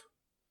of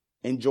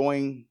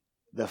enjoying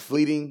the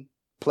fleeting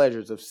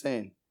pleasures of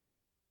sin,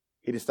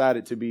 he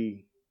decided to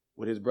be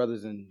with his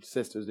brothers and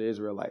sisters, the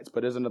Israelites.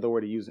 But there's another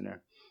word he used in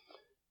there.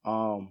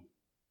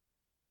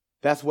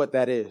 That's what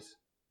that is.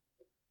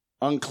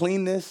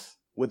 Uncleanness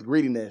with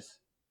greediness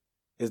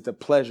is the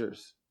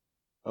pleasures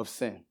of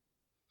sin.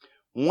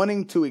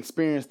 Wanting to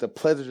experience the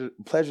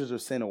pleasures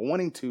of sin, or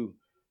wanting to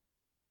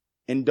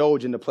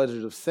indulge in the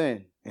pleasures of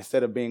sin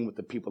instead of being with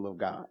the people of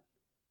God.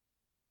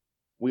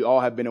 We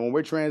all have been. And when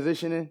we're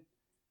transitioning,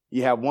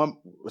 you have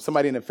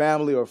somebody in the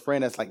family or a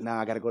friend that's like,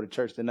 nah, I got to go to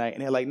church tonight.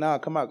 And they're like, nah,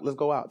 come out, let's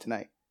go out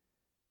tonight.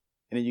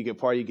 And then you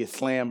get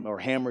slammed or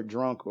hammered,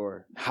 drunk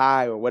or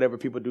high or whatever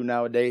people do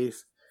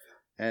nowadays.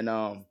 And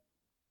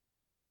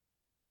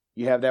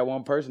you have that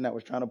one person that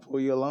was trying to pull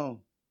you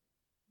along.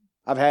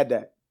 I've had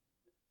that.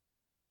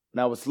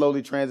 And I was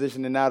slowly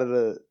transitioning out of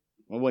it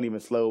wasn't even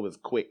slow, it was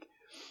quick.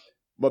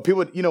 But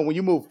people, when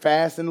you move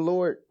fast in the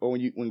Lord, or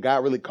when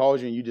God really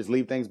calls you and you just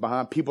leave things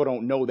behind, people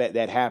don't know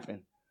that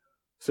happened.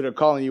 So they're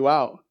calling you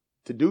out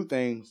to do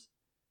things.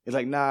 It's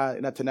like, nah,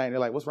 not tonight. And they're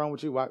like, what's wrong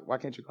with you? Why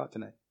can't you go out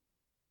tonight?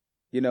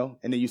 And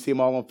then you see them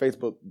all on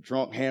Facebook,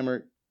 drunk,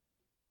 hammered,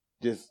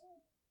 just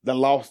done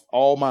lost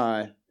all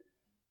mind.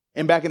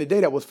 And back in the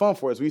day, that was fun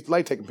for us. We used to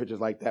like taking pictures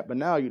like that. But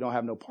now you don't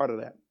have no part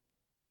of that.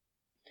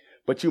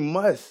 But you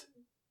must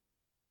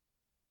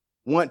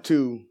want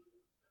to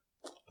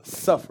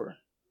suffer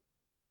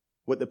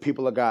with the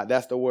people of God.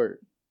 That's the word.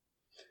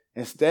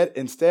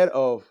 Instead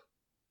of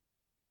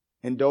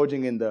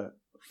indulging in the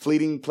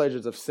fleeting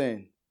pleasures of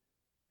sin,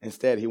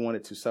 instead he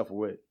wanted to suffer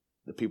with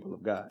the people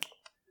of God.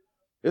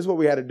 This is what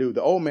we had to do.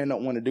 The old man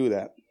don't want to do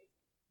that.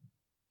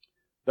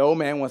 The old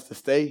man wants to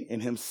stay in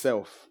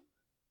himself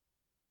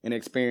and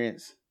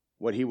experience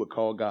what he would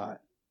call God.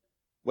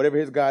 Whatever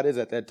his God is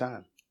at that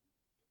time.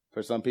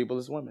 For some people,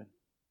 it's women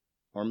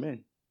or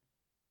men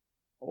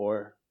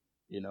or,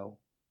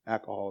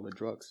 alcohol or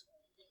drugs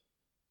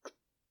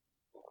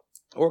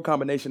or a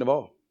combination of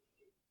all.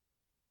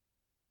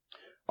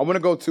 I want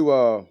to go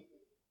to,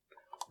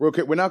 real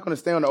quick, we're not going to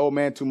stay on the old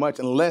man too much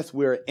unless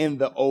we're in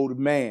the old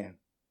man.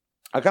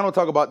 I kind of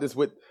talk about this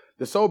with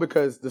the soul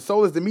because the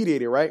soul is the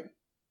mediator, right?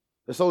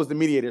 The soul is the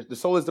mediator. The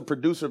soul is the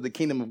producer of the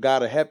kingdom of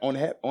God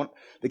on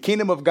the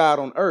kingdom of God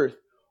on earth,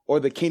 or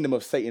the kingdom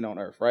of Satan on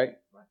earth, right?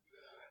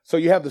 So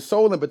you have the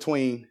soul in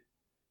between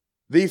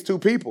these two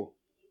people,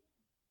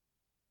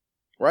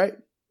 right?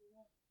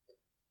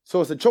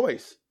 So it's a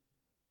choice.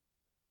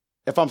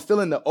 If I'm still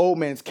in the old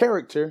man's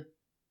character,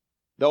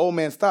 the old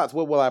man's thoughts,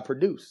 what will I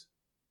produce?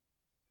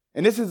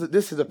 And this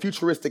is a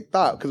futuristic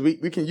thought, because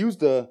we can use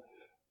the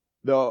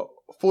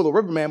Full of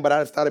Riverman, but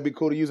I just thought it'd be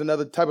cool to use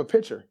another type of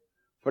picture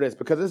for this,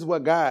 because this is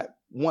what God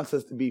wants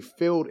us to be,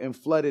 filled and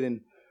flooded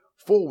and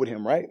full with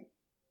him, right?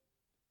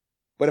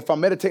 But if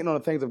I'm meditating on the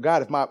things of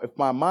God, if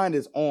my mind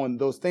is on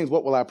those things,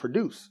 what will I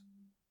produce?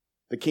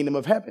 The kingdom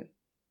of heaven.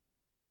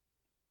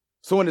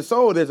 So in the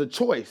soul, there's a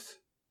choice.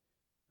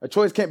 A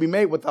choice can't be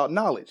made without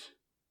knowledge.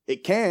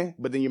 It can,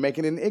 but then you're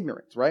making it in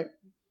ignorance, right?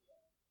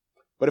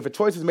 But if a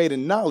choice is made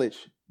in knowledge,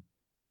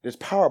 there's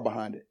power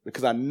behind it,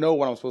 because I know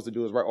what I'm supposed to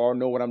do is right, or I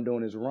know what I'm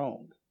doing is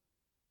wrong.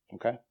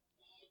 Okay?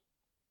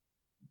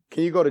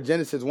 Can you go to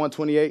Genesis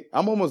 1:28?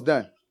 I'm almost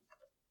done.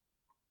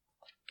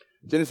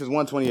 Genesis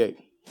 1:28.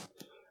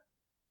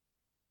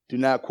 Do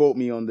not quote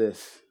me on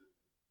this,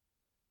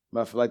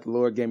 but I feel like the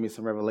Lord gave me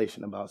some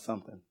revelation about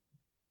something.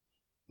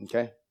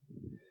 Okay?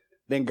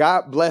 Then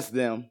God blessed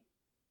them.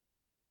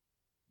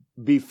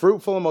 Be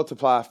fruitful and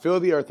multiply, fill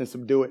the earth and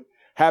subdue it,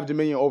 have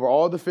dominion over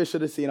all the fish of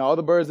the sea and all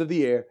the birds of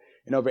the air,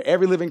 and over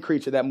every living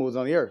creature that moves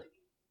on the earth.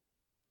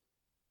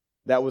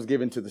 That was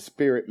given to the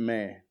spirit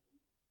man.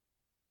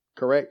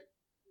 Correct?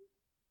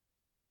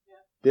 Yeah.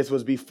 This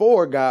was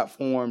before God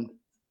formed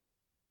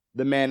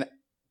the man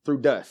through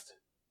dust,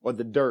 or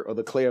the dirt, or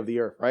the clay of the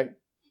earth, right?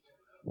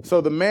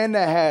 So the man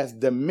that has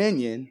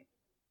dominion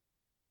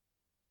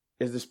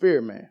is the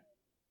spirit man.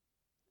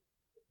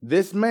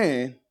 This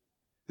man,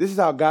 this is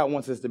how God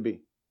wants us to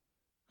be.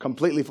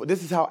 Completely.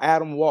 This is how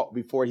Adam walked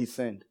before he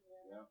sinned.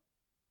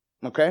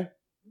 Okay?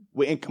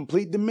 We're in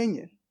complete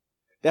dominion.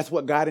 That's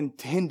what God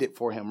intended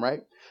for him,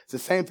 right? It's the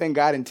same thing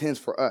God intends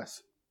for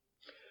us.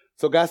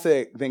 So God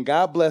said, then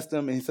God blessed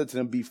them, and he said to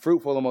them, be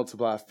fruitful and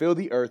multiply, fill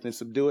the earth and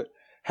subdue it,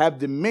 have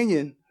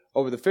dominion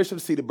over the fish of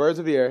the sea, the birds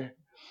of the air,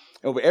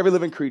 over every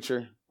living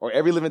creature or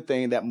every living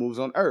thing that moves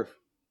on earth.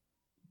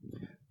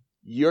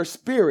 Your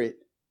spirit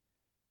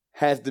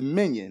has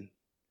dominion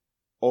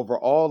over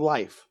all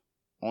life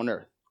on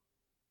earth.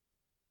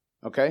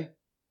 Okay?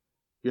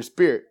 Your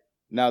spirit.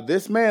 Now,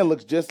 this man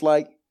looks just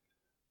like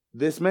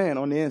this man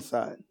on the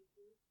inside.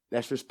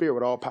 That's your spirit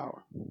with all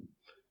power.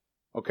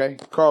 Okay?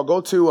 Carl,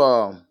 go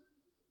to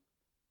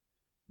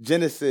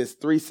Genesis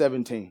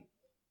 3:17.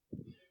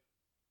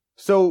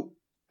 So,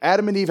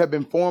 Adam and Eve have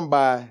been formed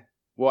by,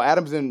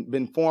 Adam's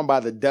been formed by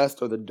the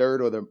dust or the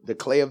dirt or the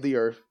clay of the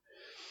earth.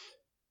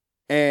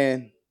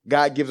 And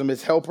God gives him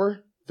his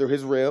helper through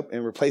his rib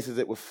and replaces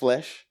it with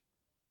flesh.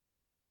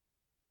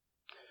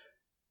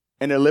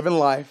 And they're living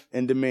life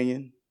in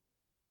dominion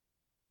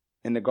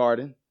in the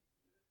garden.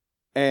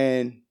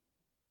 And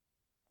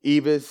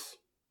Eve is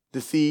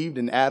deceived,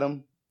 and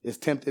Adam is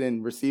tempted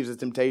and receives his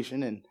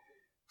temptation and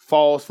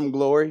falls from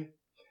glory.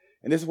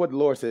 And this is what the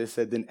Lord said. It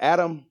said,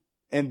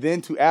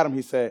 then to Adam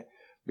he said,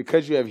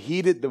 because you have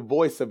heeded the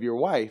voice of your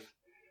wife,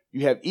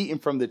 you have eaten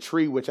from the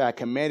tree which I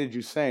commanded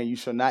you, saying, you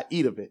shall not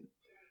eat of it.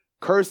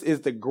 Cursed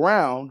is the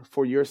ground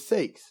for your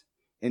sakes,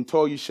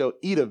 until you shall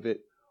eat of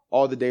it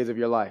all the days of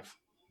your life.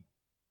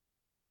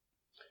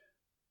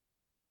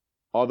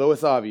 Although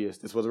it's obvious,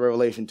 this was a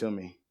revelation to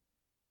me.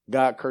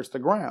 God cursed the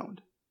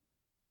ground.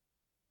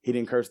 He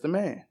didn't curse the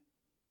man.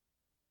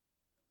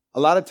 A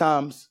lot of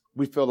times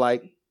we feel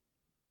like,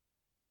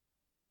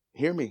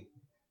 hear me,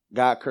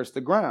 God cursed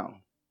the ground.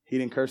 He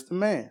didn't curse the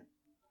man.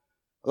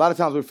 A lot of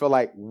times we feel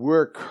like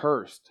we're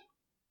cursed.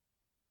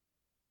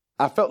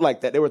 I felt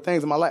like that. There were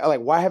things in my life, like,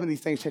 why haven't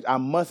these things changed? I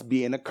must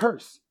be in a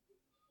curse,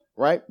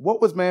 right?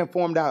 What was man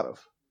formed out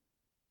of?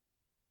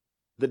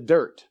 The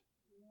dirt,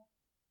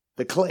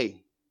 the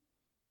clay.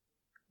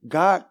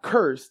 God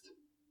cursed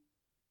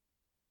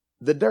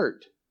the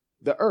dirt,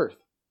 the earth.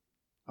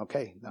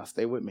 Okay, now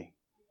stay with me.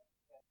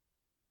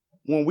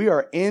 When we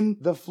are in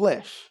the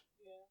flesh,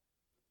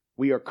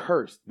 we are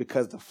cursed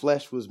because the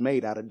flesh was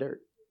made out of dirt.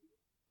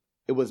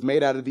 It was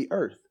made out of the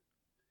earth.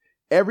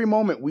 Every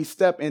moment we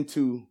step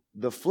into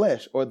the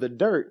flesh or the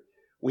dirt,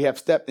 we have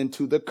stepped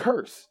into the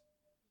curse,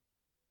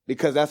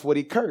 because that's what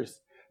he cursed.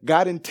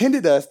 God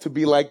intended us to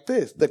be like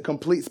this, the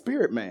complete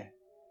spirit man.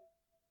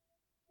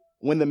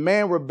 When the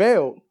man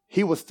rebelled,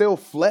 he was still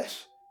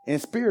flesh and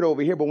spirit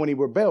over here, but when he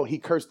rebelled, he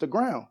cursed the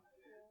ground.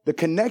 The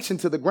connection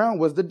to the ground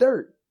was the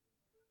dirt.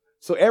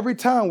 So every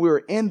time we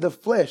were in the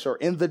flesh or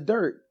in the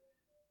dirt,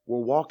 we're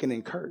walking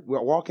in curse.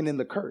 We're walking in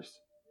the curse.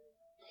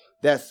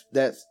 That's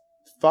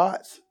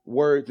thoughts,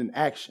 words, and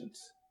actions.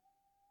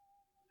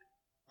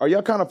 Are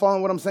y'all kind of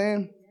following what I'm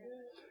saying?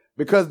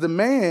 Because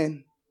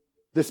the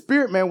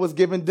spirit man was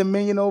given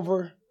dominion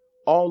over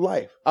all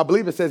life. I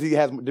believe it says he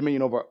has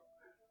dominion over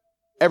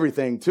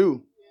everything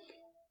too.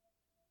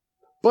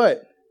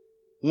 But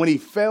when he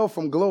fell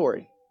from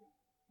glory,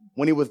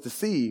 when he was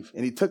deceived,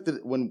 and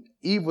when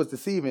Eve was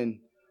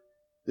deceiving,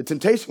 the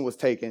temptation was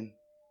taken.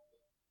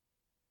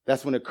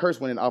 That's when the curse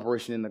went in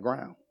operation in the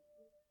ground.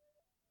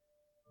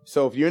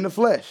 So if you're in the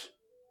flesh,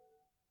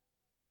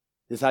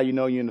 this is how you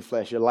know you're in the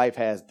flesh. Your life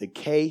has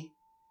decay,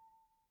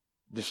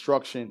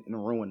 destruction,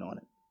 and ruin on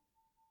it.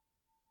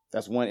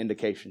 That's one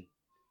indication.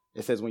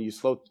 It says when you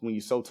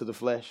sow to the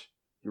flesh,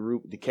 you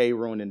root decay,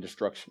 ruin, and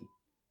destruction.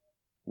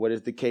 What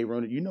is decay,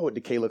 ruin? You know what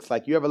decay looks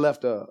like. You ever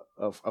left a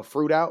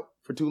fruit out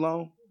for too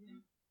long?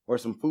 Or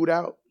some food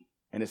out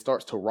and it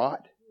starts to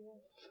rot?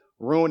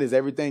 Ruin is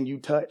everything you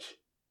touch.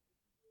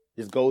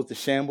 Just goes to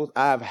shambles.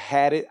 I've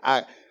had it.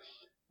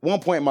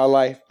 One point in my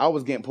life, I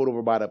was getting pulled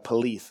over by the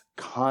police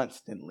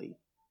constantly.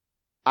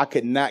 I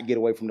could not get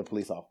away from the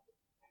police officer.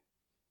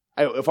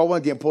 If I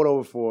wasn't getting pulled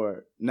over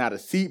for not a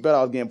seatbelt,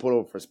 I was getting pulled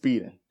over for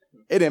speeding.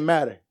 It didn't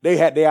matter. They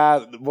had their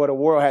eyes, the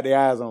world had their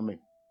eyes on me.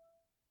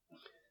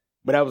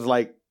 But I was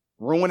like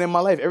ruining my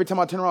life. Every time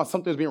I turned around,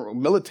 something was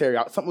being military,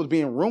 something was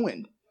being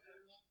ruined.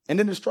 And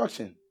then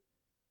destruction.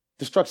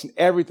 Destruction,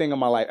 everything in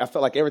my life. I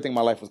felt like everything in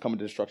my life was coming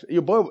to destruction.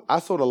 Your boy, I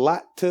sowed a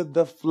lot to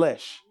the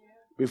flesh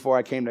before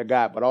I came to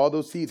God, but all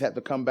those seeds had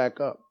to come back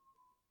up.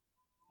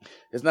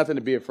 There's nothing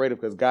to be afraid of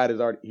because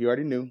God he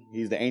already knew.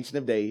 He's the Ancient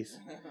of Days.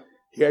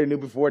 He already knew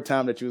before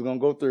time that you was going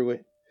to go through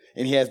it,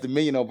 and he has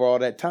dominion over all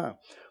that time.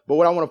 But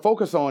what I want to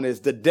focus on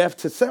is the death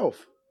to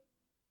self.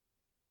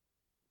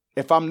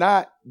 If I'm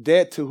not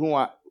dead to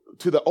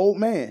the old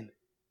man,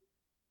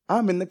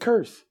 I'm in the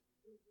curse.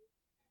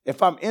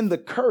 If I'm in the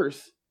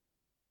curse,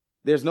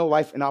 there's no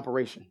life in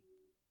operation.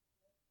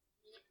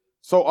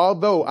 So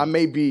although I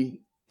may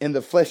be in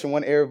the flesh in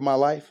one area of my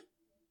life,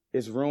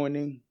 it's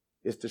ruining,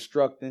 it's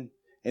destructing,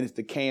 and it's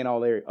decaying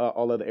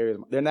all other areas.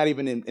 They're not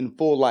even in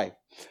full life.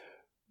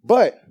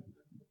 But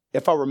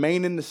if I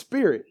remain in the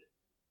spirit,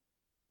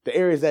 the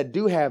areas that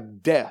do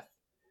have death,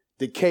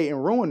 decay,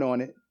 and ruin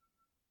on it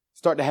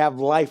start to have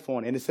life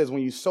on it. And it says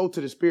when you sow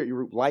to the spirit, you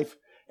root life,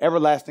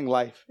 everlasting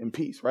life, and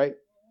peace, right?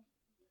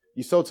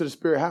 You sow to the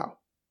spirit how?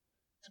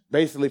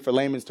 Basically, for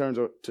layman's terms,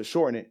 or to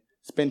shorten it,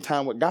 spend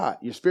time with God.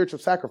 Your spiritual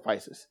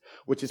sacrifices,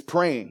 which is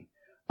praying,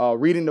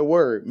 reading the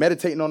word,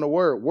 meditating on the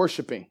word,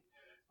 worshiping,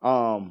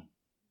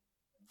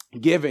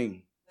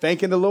 giving,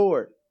 thanking the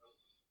Lord,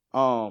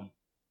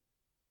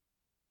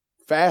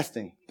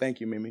 fasting. Thank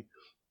you, Mimi.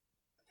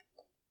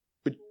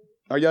 But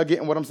are y'all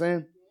getting what I'm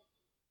saying?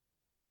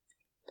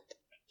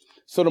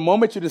 So the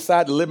moment you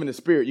decide to live in the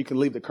spirit, you can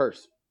leave the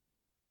curse.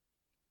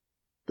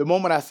 The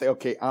moment I say,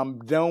 okay, I'm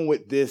done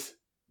with this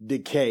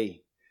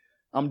decay.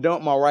 I'm done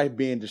with my life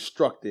being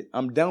destructed.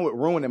 I'm done with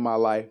ruining my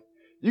life.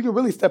 You can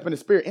really step in the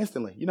spirit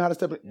instantly. You know how to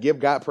step in? Give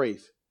God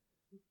praise.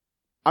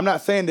 I'm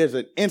not saying there's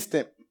an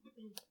instant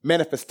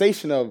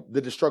manifestation of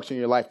the destruction in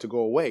your life to go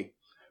away,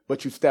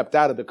 but you stepped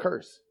out of the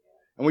curse.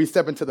 And when you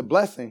step into the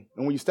blessing,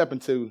 and when you step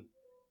into,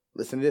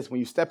 listen to this, when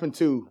you step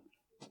into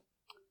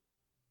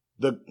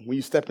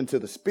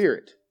the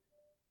spirit,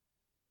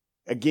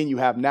 again, you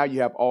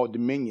have all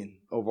dominion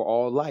over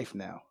all life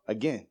now.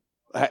 Again,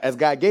 as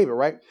God gave it,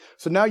 right?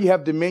 So now you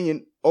have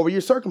dominion over your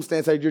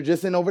circumstance as you're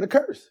just in over the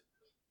curse.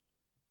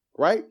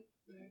 Right?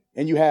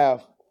 And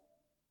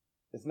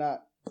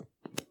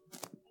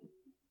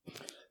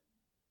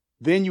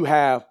then you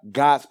have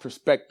God's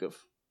perspective.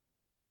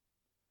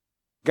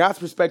 God's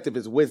perspective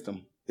is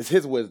wisdom. It's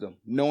his wisdom,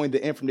 knowing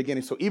the end from the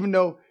beginning. So even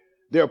though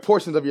there are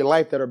portions of your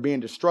life that are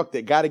being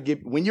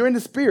destructed, when you're in the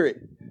spirit,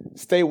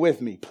 stay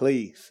with me,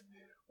 please.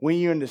 When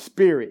you're in the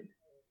spirit,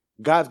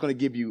 God's going to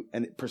give you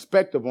a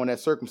perspective on that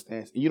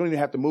circumstance, and you don't even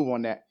have to move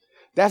on that.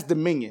 That's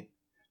dominion,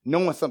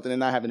 knowing something and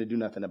not having to do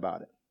nothing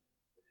about it.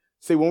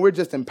 See, when we're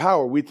just in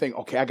power, we think,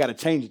 okay, I got to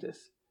change this.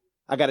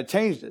 I got to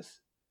change this.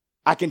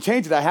 I can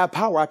change it. I have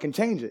power. I can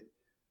change it.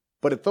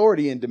 But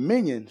authority and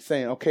dominion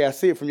saying, okay, I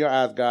see it from your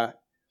eyes, God.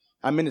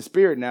 I'm in the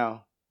spirit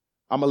now.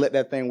 I'm going to let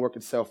that thing work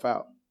itself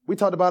out. We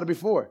talked about it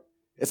before.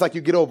 It's like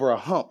you get over a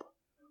hump.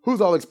 Who's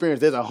all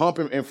experienced? There's a hump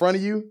in front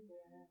of you.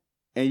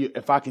 And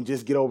if I can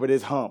just get over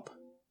this hump,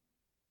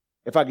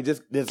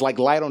 there's like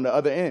light on the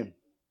other end.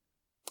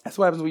 That's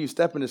what happens when you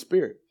step in the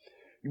spirit.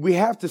 We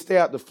have to stay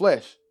out the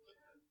flesh.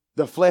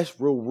 The flesh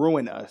will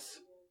ruin us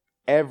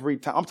every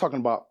time. I'm talking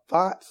about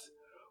thoughts,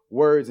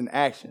 words, and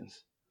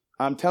actions.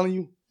 I'm telling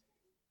you,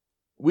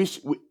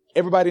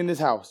 everybody in this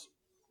house,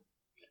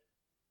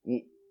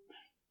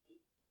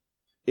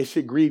 it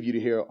should grieve you to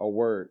hear a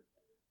word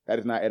that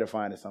is not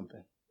edifying to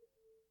something.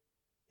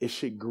 It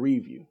should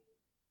grieve you.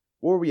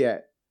 Where are we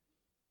at?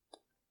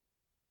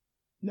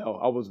 No,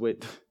 I was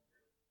with a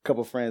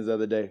couple friends the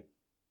other day.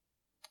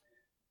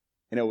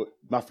 And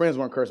my friends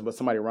weren't cursing, but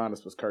somebody around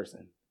us was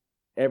cursing.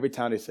 Every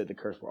time they said the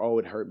curse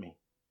word, it hurt me.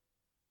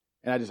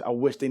 And I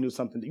wish they knew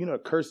something. You know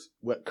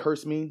what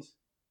curse means?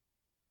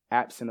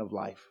 Absent of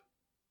life.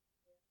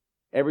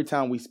 Every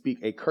time we speak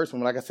a curse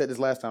word, like I said this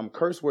last time,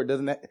 curse word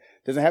doesn't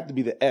have to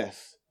be the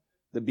S,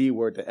 the B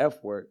word, the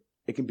F word.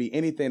 It can be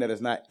anything that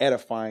is not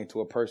edifying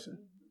to a person.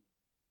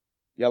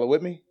 Y'all are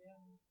with me?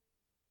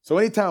 So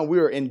anytime we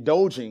are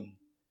indulging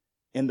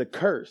in the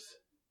curse,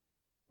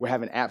 we're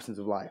having absence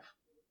of life.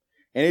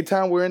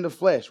 Anytime we're in the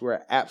flesh,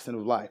 we're absent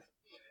of life.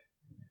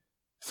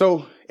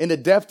 So in the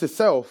death to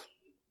self,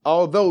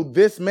 although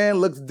this man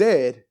looks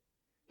dead,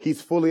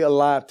 he's fully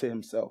alive to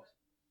himself.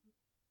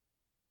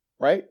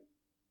 Right?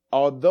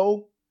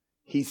 Although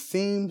he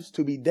seems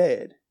to be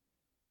dead,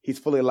 he's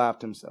fully alive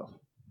to himself.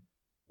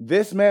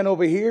 This man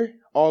over here,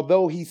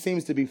 although he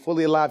seems to be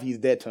fully alive, he's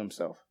dead to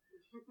himself.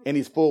 And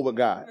he's full with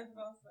God.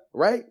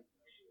 Right?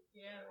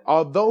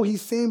 Although he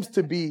seems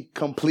to be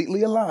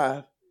completely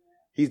alive,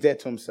 he's dead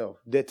to himself.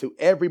 Dead to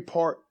every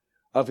part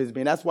of his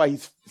being. That's why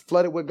he's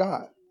flooded with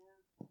God.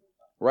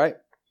 Right?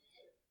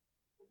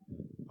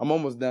 I'm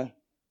almost done.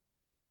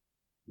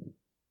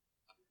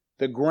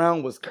 The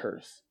ground was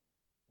cursed.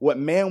 What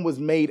man was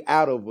made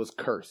out of was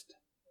cursed.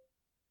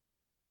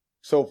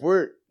 So if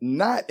we're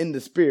not in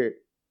the spirit,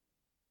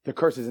 the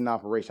curse is in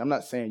operation. I'm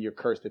not saying you're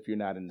cursed if you're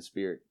not in the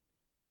spirit.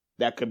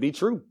 That could be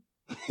true.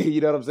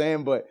 You know what I'm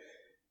saying? But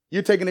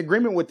you're taking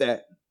agreement with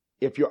that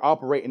if you're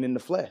operating in the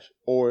flesh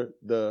or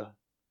the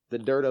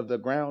dirt of the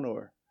ground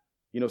or,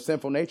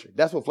 sinful nature.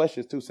 That's what flesh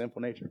is too,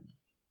 sinful nature.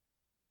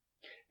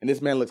 And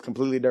this man looks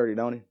completely dirty,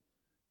 don't he?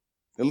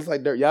 It looks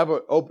like dirt.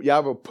 Y'all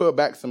ever put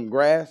back some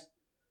grass?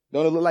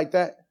 Don't it look like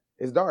that?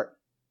 It's dark.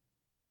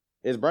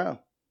 It's brown.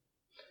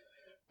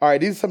 All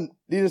right, these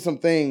are some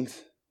things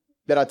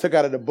that I took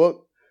out of the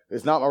book.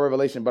 It's not my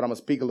revelation, but I'm going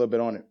to speak a little bit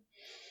on it.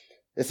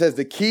 It says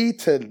the key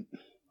to,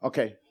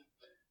 when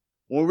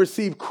we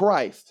receive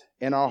Christ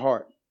in our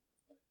heart,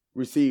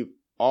 receive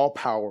all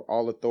power,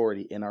 all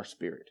authority in our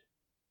spirit.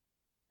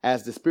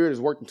 As the spirit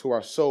is working to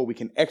our soul, we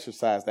can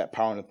exercise that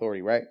power and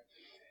authority, right?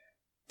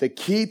 The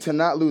key to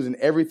not losing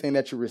everything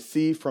that you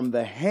receive from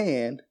the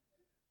hand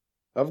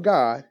of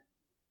God,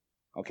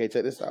 check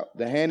this out.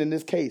 The hand in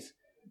this case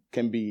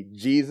can be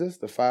Jesus,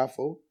 the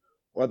fivefold,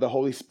 or the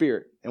Holy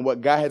Spirit. And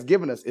what God has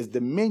given us is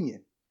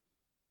dominion.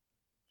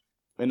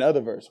 In the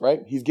other verse,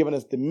 right? He's given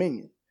us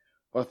dominion,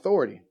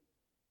 authority.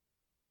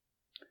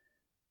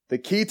 The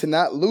key to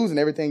not losing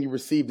everything you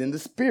received in the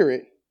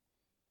Spirit,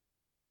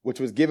 which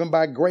was given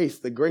by grace,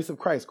 the grace of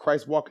Christ,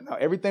 Christ walking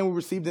out, everything we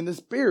received in the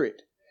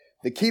Spirit.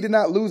 The key to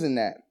not losing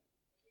that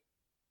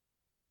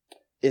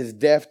is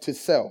death to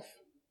self,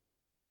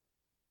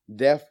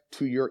 death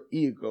to your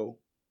ego,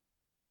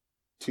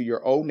 to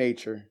your old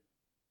nature,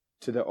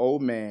 to the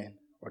old man,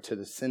 or to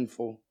the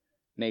sinful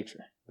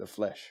nature, the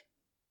flesh.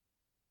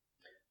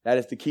 That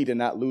is the key to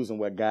not losing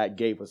what God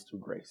gave us through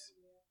grace,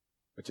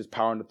 which is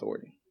power and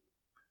authority.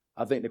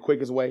 I think the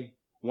quickest way,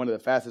 one of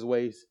the fastest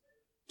ways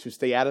to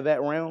stay out of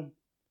that realm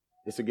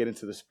is to get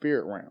into the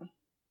spirit realm,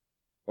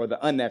 or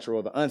the unnatural,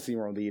 or the unseen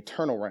realm, the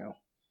eternal realm,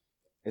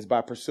 is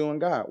by pursuing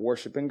God,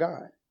 worshiping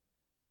God.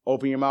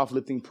 Open your mouth,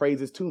 lifting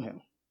praises to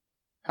him.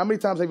 How many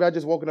times have y'all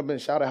just woken up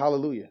and shouted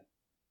hallelujah?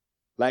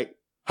 Like,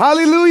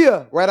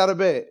 hallelujah, right out of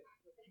bed.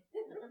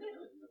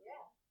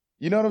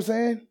 You know what I'm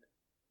saying?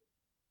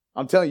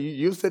 I'm telling you,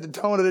 you set the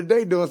tone of the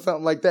day doing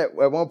something like that.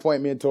 At one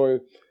point, me and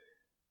Tori,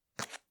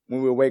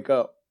 when we would wake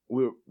up,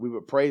 we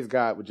would praise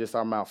God with just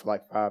our mouth for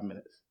like 5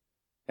 minutes.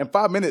 And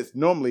 5 minutes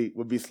normally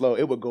would be slow.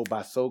 It would go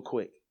by so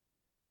quick.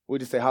 We'd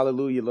just say,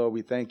 hallelujah, Lord,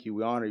 we thank you,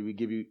 we honor you, we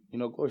give you,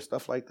 glory,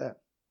 stuff like that.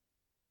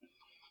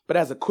 But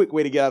that's a quick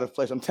way to get out of the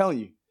flesh. I'm telling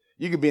you,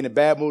 you could be in a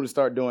bad mood and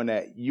start doing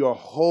that. Your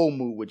whole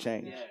mood would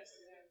change. Yes.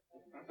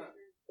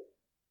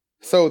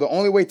 So the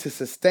only way to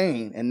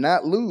sustain and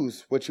not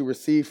lose what you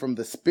receive from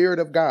the Spirit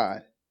of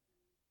God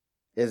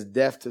is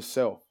death to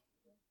self.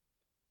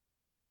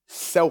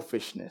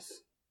 Selfishness.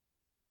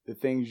 The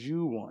things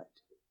you want.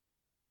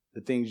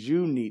 The things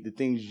you need. The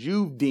things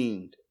you've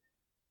deemed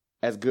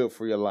as good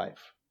for your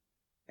life.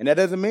 And that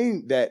doesn't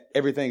mean that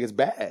everything is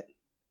bad.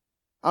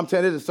 I'm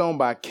telling you, there's a song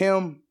by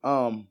Kim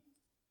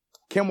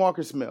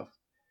Walker-Smith.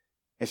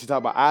 And she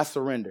talked about, I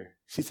surrender.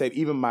 She said,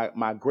 even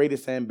my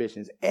greatest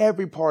ambitions,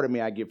 every part of me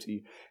I give to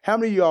you. How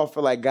many of y'all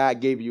feel like God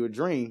gave you a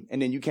dream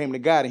and then you came to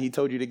God and he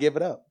told you to give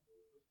it up?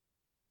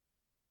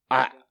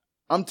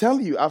 I'm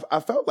telling you, I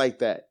felt like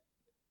that.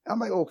 I'm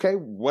like, okay,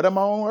 what am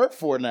I on earth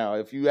for now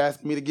if you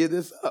ask me to give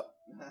this up?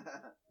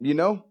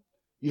 You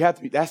have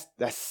to be, that's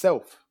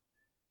self.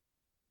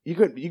 You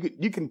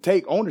can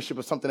take ownership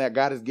of something that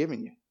God has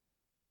given you.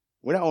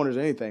 We're not owners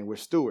of anything. We're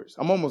stewards.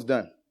 I'm almost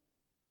done.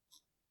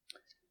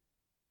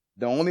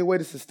 The only way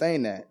to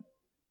sustain that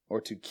or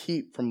to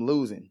keep from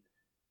losing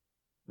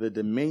the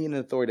dominion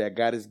and authority that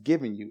God has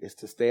given you is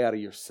to stay out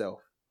of yourself.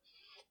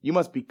 You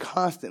must be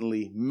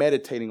constantly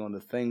meditating on the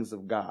things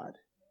of God,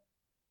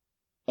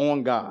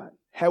 on God.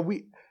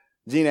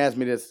 Gene asked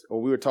me this,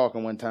 or we were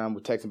talking one time,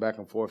 we're texting back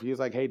and forth. He was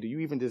like, hey, do you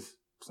even just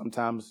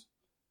sometimes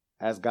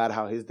ask God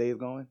how his day is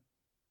going?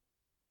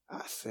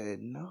 I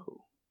said,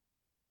 no.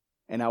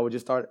 And I would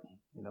just start,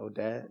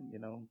 Dad,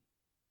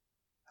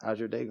 how's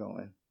your day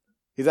going?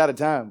 He's out of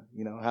time.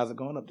 How's it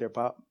going up there,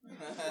 Pop?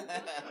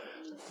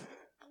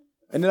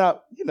 And then I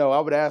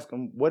would ask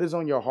him, what is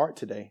on your heart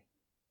today?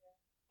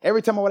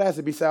 Every time I would ask,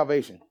 it'd be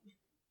salvation.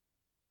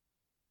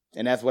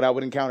 And that's what I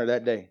would encounter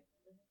that day.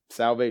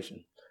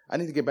 Salvation. I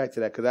need to get back to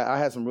that because I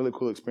had some really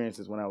cool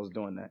experiences when I was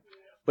doing that.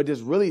 But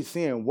just really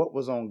seeing what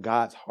was on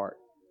God's heart.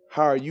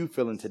 How are you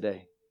feeling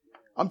today?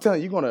 I'm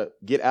telling you, you're going to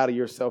get out of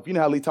yourself. You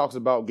know how Lee talks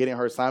about getting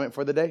her assignment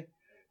for the day?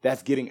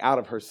 That's getting out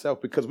of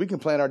herself because we can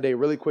plan our day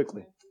really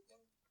quickly.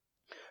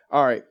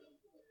 All right.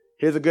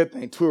 Here's a good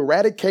thing. To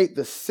eradicate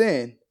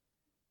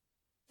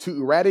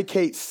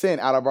sin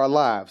out of our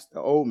lives,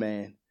 the old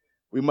man,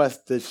 we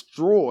must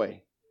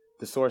destroy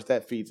the source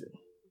that feeds it.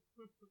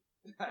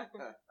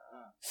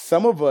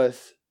 Some of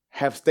us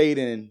have stayed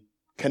in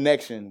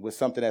connection with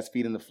something that's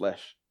feeding the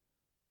flesh.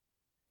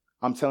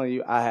 I'm telling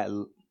you, I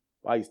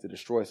used to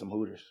destroy some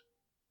Hooters.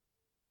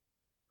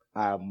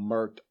 I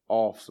murked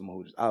off some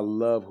Hooters. I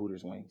love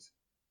Hooters wings.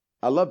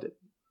 I loved it.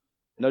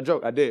 No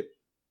joke, I did.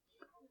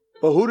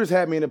 But Hooters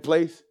had me in a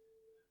place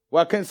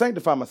where I couldn't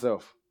sanctify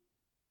myself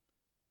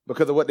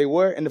because of what they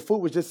were, and the food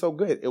was just so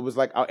good. It was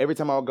like every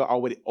time I would go, I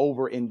would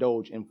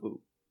overindulge in food.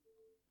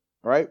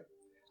 Right?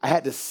 I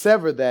had to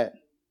sever that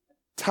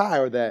tie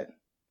or that,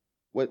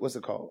 what's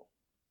it called?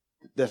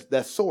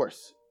 That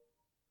source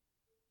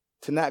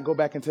to not go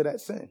back into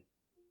that sin.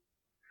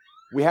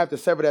 We have to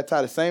sever that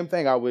tie. The same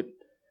thing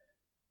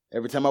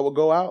every time I would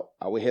go out,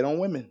 I would hit on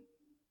women.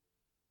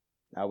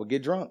 I would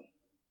get drunk.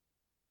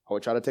 I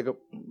would try to take a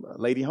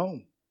lady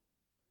home.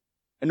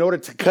 In order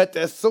to cut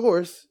that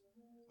source,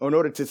 or in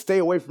order to stay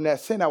away from that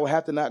sin, I would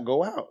have to not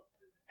go out,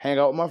 hang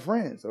out with my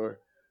friends, or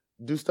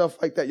do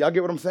stuff like that. Y'all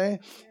get what I'm saying?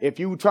 If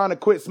you're trying to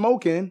quit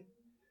smoking,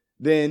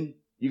 then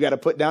you got to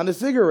put down the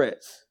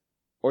cigarettes,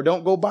 or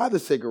don't go buy the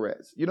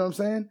cigarettes. You know what I'm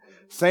saying?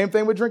 Same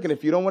thing with drinking.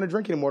 If you don't want to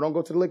drink anymore, don't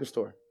go to the liquor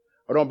store,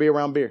 or don't be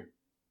around beer.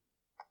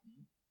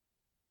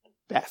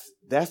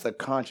 That's a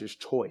conscious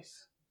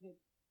choice.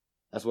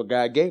 That's what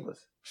God gave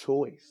us,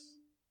 choice.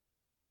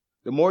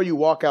 The more you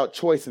walk out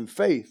choice and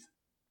faith,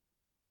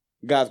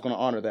 God's going to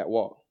honor that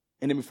walk.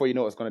 And then before you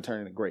know it, it's going to turn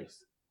into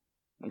grace.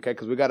 Okay?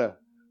 Because we got to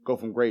go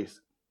from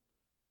grace.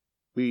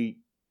 I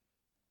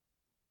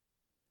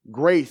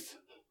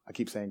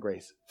keep saying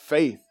grace.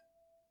 Faith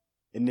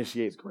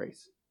initiates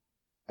grace.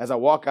 As I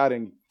walk out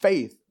in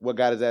faith, what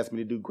God has asked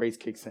me to do, grace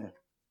kicks in.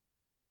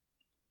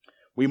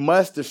 We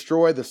must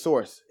destroy the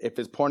source. If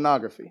it's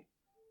pornography,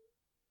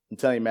 I'm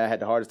telling you, man, I had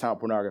the hardest time with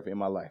pornography in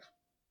my life.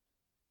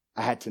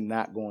 I had to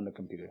not go on the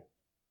computer.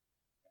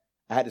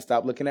 I had to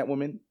stop looking at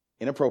women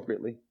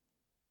inappropriately.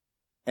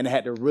 And I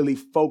had to really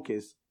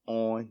focus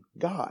on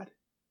God.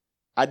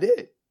 I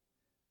did.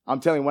 I'm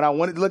telling you, when I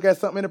wanted to look at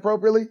something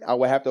inappropriately, I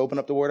would have to open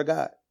up the Word of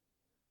God.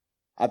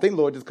 I think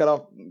Lord just cut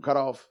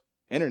off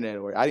internet,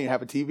 or I didn't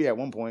have a TV at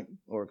one point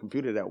or a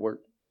computer that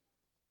worked.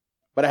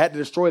 But I had to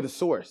destroy the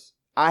source.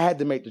 I had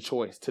to make the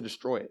choice to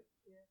destroy it.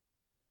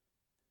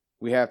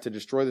 We have to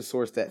destroy the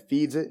source that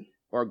feeds it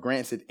or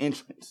grants it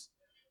entrance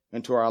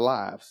into our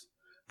lives.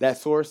 That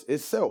source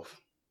is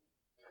self.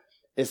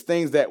 It's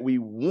things that we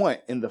want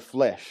in the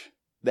flesh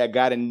that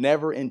God had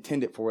never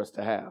intended for us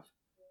to have.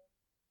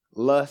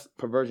 Lust,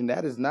 perversion,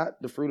 that is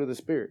not the fruit of the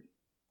Spirit.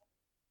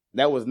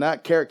 That was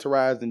not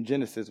characterized in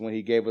Genesis when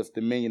he gave us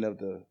dominion of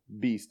the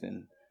beast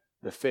and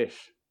the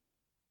fish.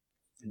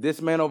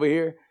 This man over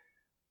here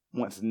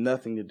wants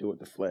nothing to do with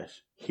the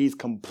flesh. He's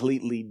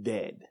completely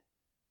dead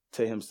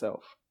to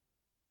himself.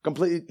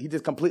 He's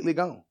just completely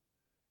gone.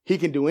 He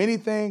can do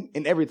anything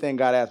and everything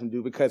God asks him to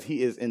do because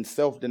he is in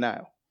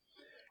self-denial.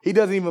 He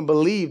doesn't even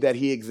believe that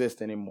he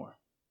exists anymore.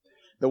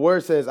 The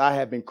word says, I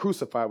have been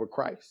crucified with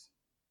Christ.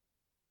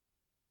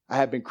 I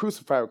have been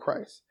crucified with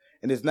Christ.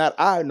 And it's not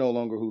I no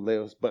longer who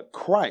lives, but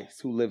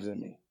Christ who lives in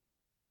me.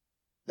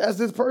 That's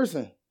this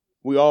person.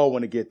 We all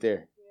want to get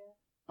there.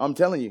 I'm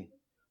telling you,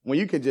 when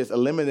you can just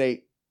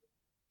eliminate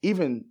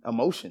even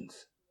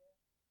emotions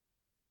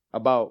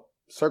about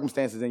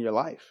circumstances in your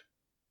life.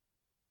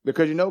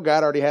 Because you know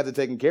God already has it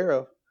taken care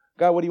of.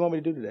 God, what do you want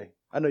me to do today?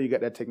 I know you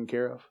got that taken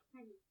care of.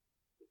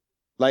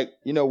 Like,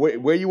 you know,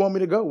 where you want me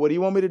to go? What do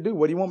you want me to do?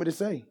 What do you want me to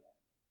say?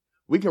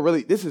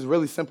 This is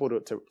really simple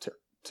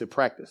to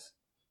practice.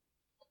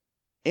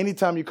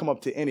 Anytime you come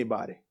up to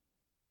anybody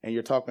and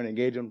you're talking and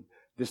engage them,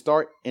 just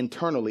start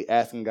internally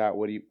asking God,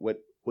 what do you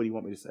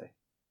want me to say?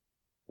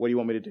 What do you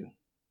want me to do?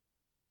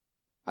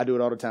 I do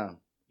it all the time.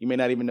 You may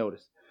not even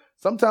notice.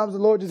 Sometimes the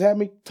Lord just had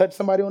me touch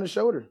somebody on the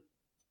shoulder.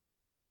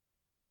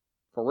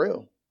 For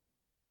real.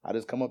 I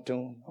just come up to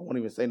him. I won't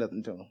even say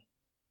nothing to him.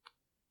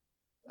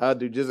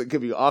 It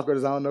could be awkward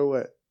as I don't know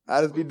what.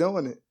 I just be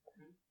doing it.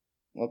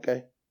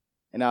 Okay.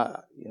 And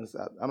I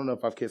don't know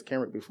if I've kissed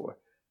Kenrick before.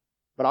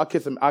 But I'll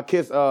kiss him.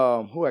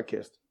 Who I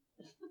kissed?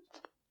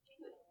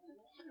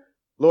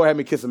 Lord had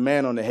me kiss a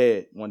man on the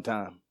head one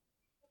time.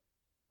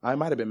 I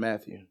might have been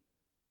Matthew.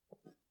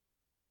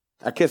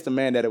 I kissed a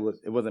man that it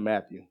wasn't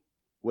Matthew.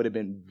 Would have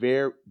been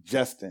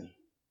Justin.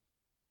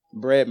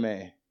 Bread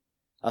man.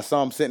 I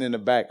saw him sitting in the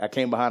back. I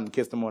came behind him and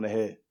kissed him on the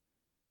head.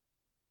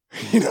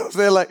 You know what I'm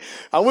saying? Like,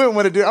 I wouldn't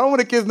want to do it. I don't want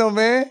to kiss no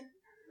man.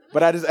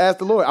 But I just asked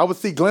the Lord. I would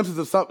see glimpses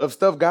of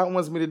stuff God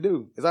wants me to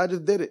do. Because I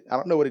just did it. I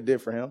don't know what it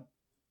did for him.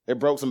 It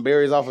broke some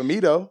barriers off of me,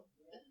 though.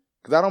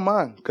 Because I don't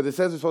mind. Because it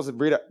says we're supposed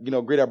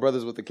to greet our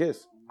brothers with a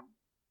kiss.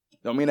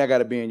 Don't mean I got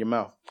to be in your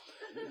mouth.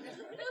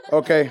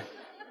 Okay.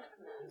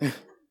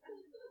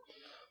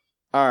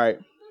 All right.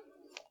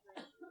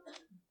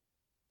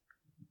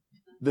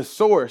 The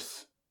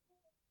source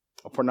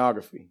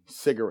pornography,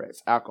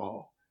 cigarettes,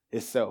 alcohol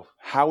itself,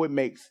 how it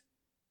makes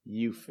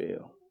you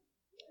feel.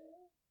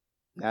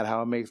 Not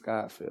how it makes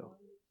God feel.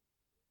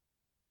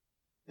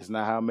 It's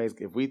not how it makes,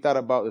 if we thought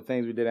about the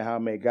things we did and how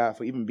it made God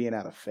feel, even being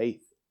out of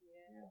faith,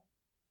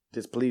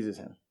 displeases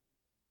him.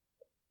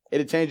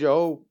 It'll change your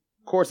whole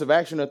course of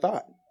action or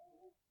thought.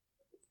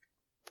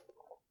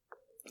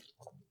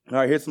 All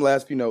right, here's some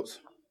last few notes.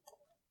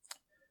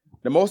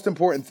 The most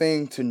important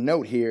thing to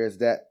note here is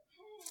that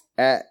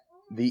at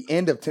the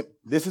end of,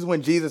 this is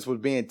when Jesus was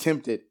being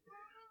tempted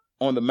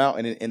on the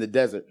mountain in the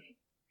desert.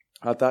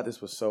 I thought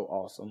this was so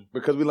awesome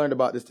because we learned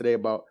about this today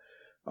about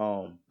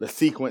the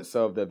sequence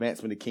of the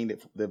advancement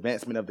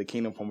of the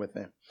kingdom from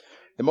within.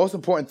 The most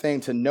important thing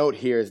to note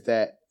here is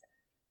that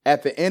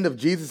at the end of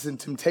Jesus'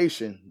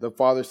 temptation, the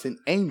Father sent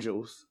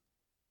angels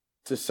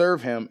to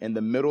serve him in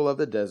the middle of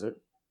the desert.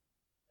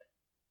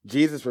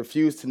 Jesus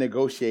refused to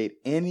negotiate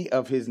any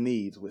of his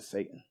needs with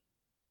Satan.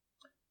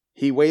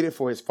 He waited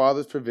for his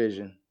Father's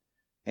provision,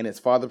 and his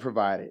Father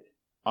provided,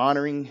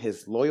 honoring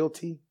his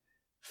loyalty,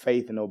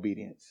 faith, and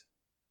obedience.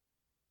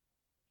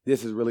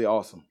 This is really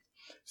awesome.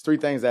 There's three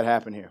things that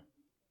happen here.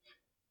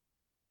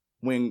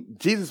 When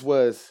Jesus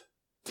was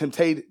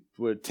tempted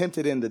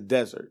in the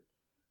desert,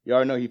 you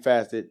already know he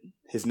fasted.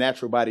 His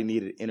natural body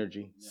needed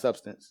energy,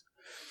 substance.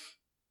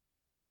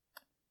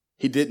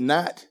 He did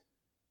not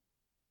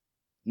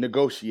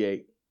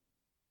negotiate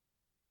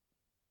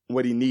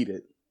what he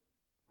needed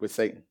with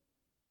Satan.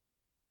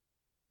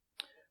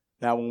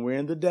 Now, when we're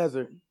in the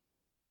desert,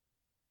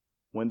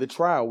 when the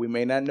trial, we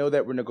may not know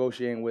that we're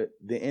negotiating with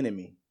the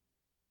enemy,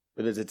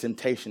 but there's a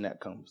temptation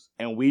that comes.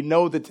 And we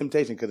know the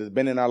temptation because it's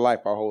been in our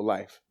life our whole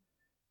life,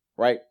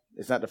 right?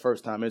 It's not the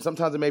first time. And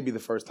sometimes it may be the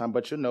first time,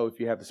 but you'll know if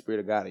you have the Spirit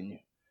of God in you.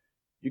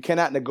 You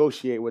cannot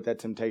negotiate with that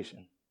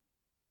temptation.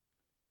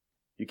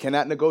 You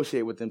cannot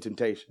negotiate with the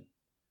temptation.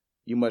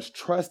 You must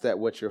trust that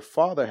what your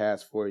Father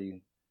has for you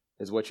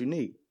is what you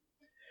need.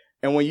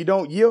 And when you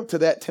don't yield to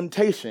that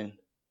temptation,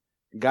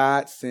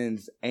 God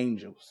sends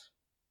angels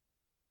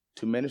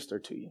to minister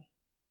to you.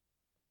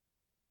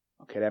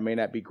 Okay, that may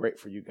not be great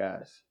for you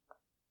guys,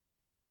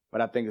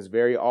 but I think it's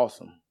very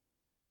awesome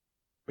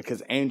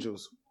because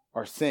angels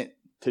are sent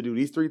to do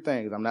these three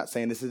things. I'm not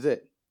saying this is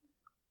it.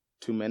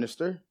 To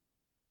minister,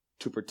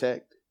 to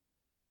protect,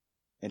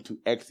 and to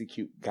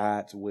execute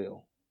God's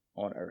will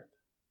on earth.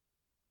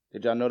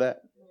 Did y'all know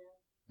that?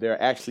 There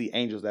are actually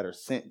angels that are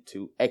sent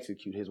to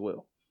execute his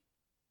will.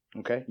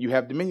 Okay? You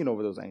have dominion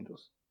over those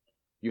angels.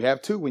 You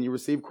have two when you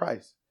receive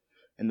Christ.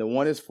 And the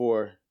one is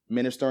for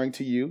ministering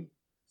to you.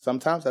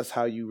 Sometimes that's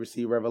how you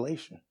receive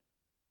revelation,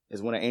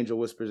 is when an angel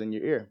whispers in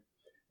your ear.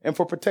 And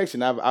for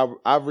protection,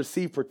 I've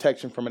received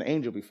protection from an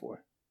angel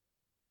before.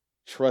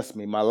 Trust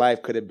me, my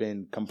life could have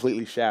been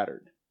completely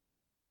shattered.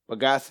 But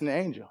God sent an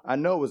angel. I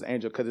know it was an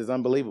angel because it's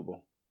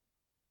unbelievable.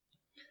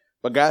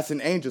 But God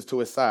sent angels to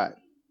his side.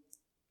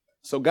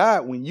 So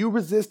God, when you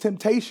resist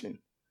temptation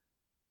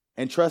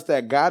and trust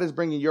that God is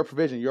bringing your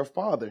provision, your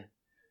Father,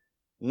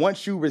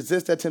 once you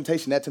resist that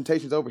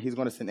temptation's over, he's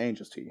going to send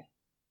angels to you.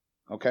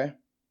 Okay?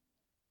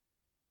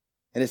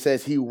 And it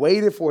says he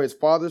waited for his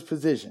father's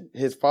provision,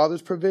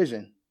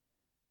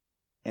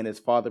 and his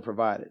Father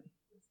provided.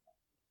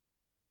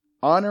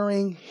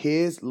 Honoring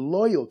his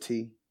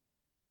loyalty,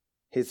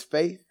 his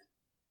faith,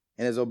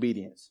 and his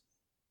obedience.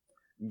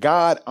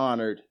 God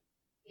honored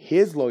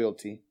his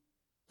loyalty,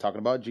 talking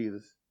about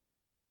Jesus,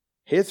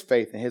 his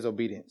faith, and his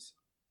obedience.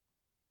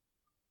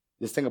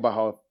 Just think about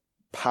how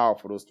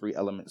powerful those three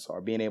elements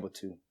are. Being able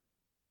to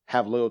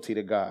have loyalty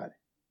to God,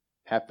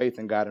 have faith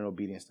in God, and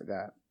obedience to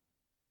God.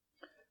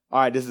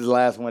 All right, this is the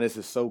last one. This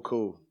is so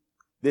cool.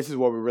 This is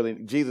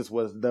what Jesus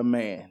was the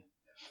man.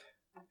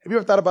 Have you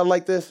ever thought about it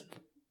like this?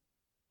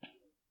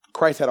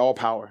 Christ had all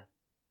power.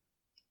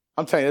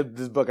 I'm telling you,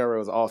 this book I read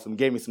was awesome. It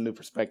gave me some new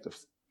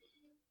perspectives.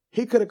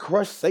 He could have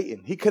crushed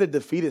Satan. He could have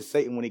defeated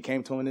Satan when he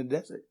came to him in the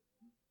desert.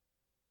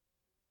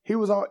 He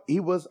was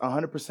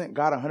 100%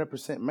 God,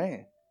 100%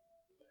 man.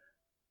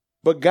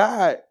 But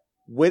God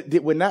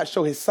would not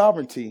show his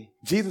sovereignty.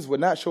 Jesus would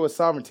not show his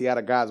sovereignty out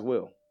of God's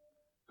will.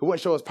 He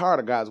wouldn't show his power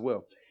to God's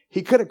will.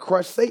 He could have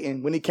crushed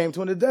Satan when he came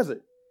to him in the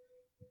desert.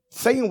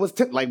 Satan was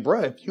tempted, like,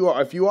 bruh,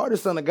 if you are the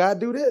Son of God,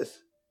 do this.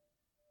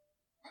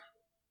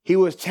 He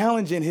was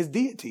challenging his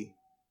deity,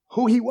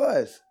 who he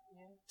was.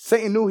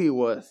 Satan knew who he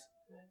was.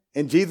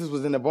 And Jesus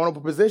was in a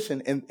vulnerable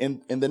position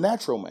in the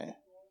natural man.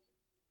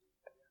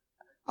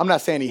 I'm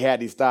not saying he had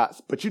these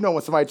thoughts, but you know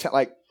when somebody,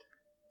 like,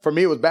 for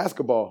me, it was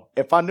basketball.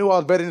 If I knew I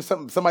was better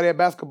than somebody at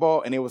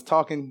basketball and it was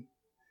talking,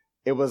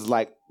 it was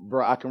like,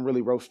 bro, I can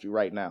really roast you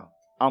right now.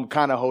 I'm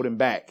kind of holding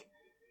back.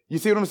 You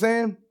see what I'm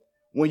saying?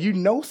 When you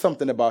know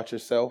something about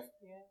yourself,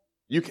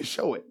 you can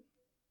show it.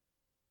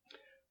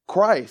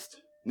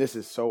 Christ, this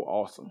is so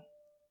awesome.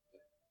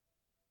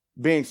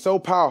 Being so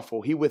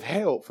powerful, he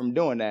withheld from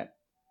doing that.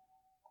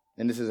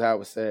 And this is how it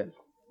was said.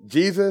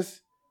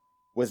 Jesus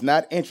was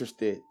not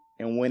interested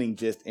in winning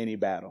just any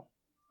battle.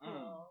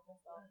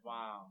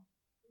 Wow.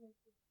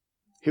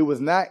 He was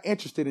not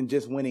interested in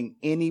just winning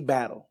any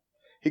battle.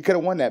 He could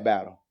have won that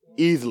battle.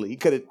 easily. He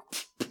could have,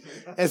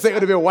 and Satan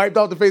would have been wiped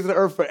off the face of the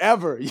earth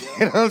forever. You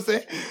know what I'm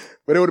saying?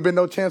 But there would have been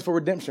no chance for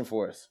redemption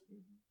for us.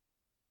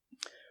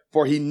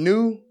 For he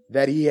knew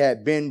that he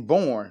had been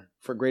born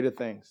for greater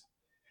things.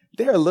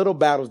 There are little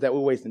battles that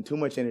we're wasting too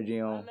much energy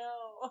on. I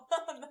know.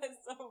 That's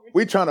so ridiculous.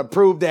 We're trying to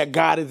prove that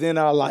God is in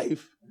our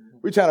life.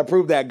 We're trying to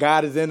prove that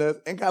God is in us.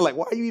 And God, like,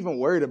 why are you even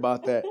worried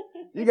about that?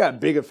 You got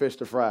bigger fish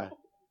to fry. That's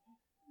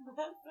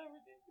so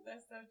ridiculous.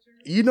 That's so true.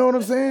 You know what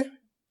I'm saying?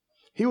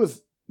 He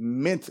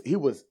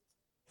was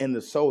in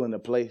the soul in the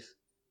place,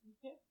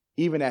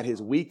 even at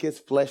his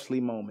weakest fleshly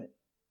moment,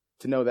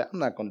 to know that I'm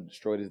not going to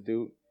destroy this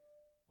dude.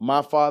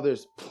 My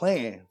Father's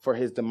plan for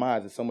his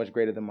demise is so much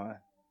greater than mine.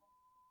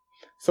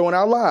 So in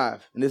our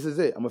life, and this is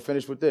it, I'm going to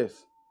finish with this.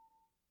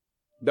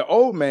 The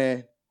old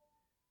man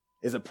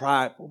is a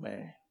prideful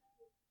man.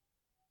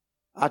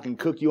 I can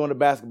cook you on the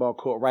basketball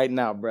court right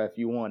now, bruh, if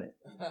you want it.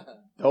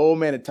 The old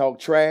man to talk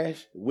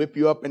trash, whip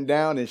you up and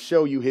down, and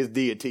show you his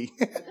deity.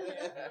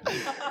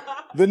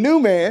 The new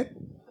man,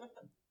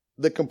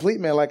 the complete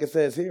man, like it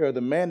says here,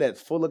 the man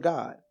that's full of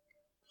God,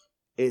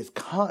 is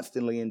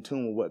constantly in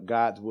tune with what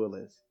God's will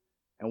is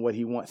and what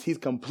he wants. He's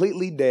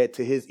completely dead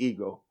to his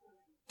ego,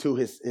 to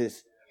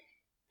his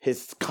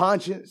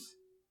conscience,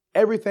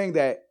 everything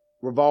that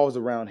revolves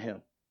around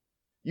him.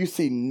 You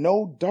see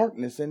no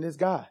darkness in this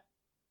guy.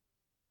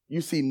 You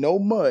see no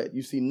mud.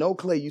 You see no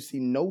clay. You see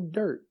no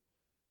dirt.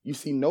 You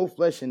see no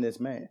flesh in this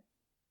man.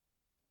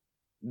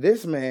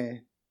 This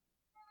man,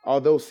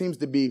 although seems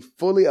to be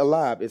fully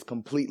alive, is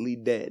completely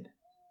dead.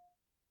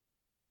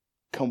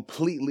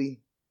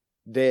 Completely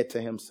dead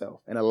to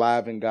himself and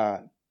alive in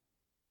God.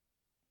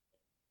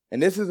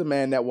 And this is a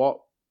man that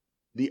walked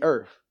the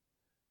earth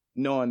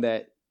knowing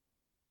that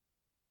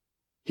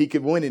he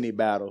could win any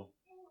battle,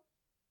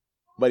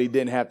 but he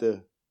didn't have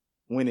to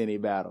win any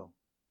battle.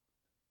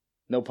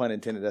 No pun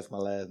intended, that's my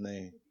last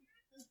name.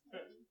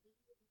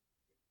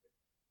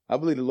 I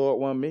believe the Lord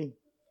won me.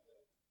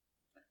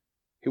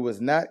 He was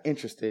not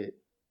interested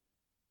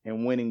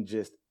in winning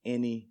just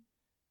any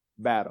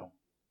battle.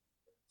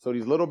 So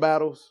these little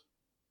battles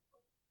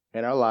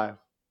in our life,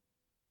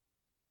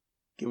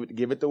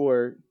 give it the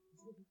word,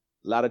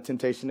 a lot of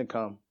temptation to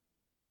come,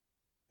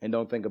 and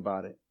don't think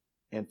about it.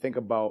 And think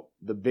about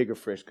the bigger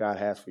fish God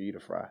has for you to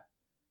fry.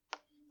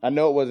 I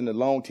know it wasn't a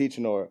long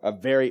teaching or a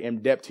very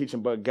in-depth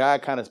teaching, but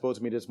God kind of spoke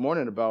to me this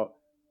morning about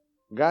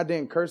God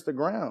didn't curse the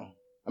ground.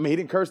 I mean, he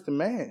didn't curse the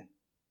man.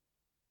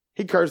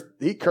 He cursed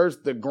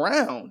the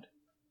ground.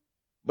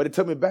 But it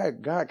took me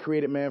back. God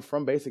created man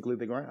from basically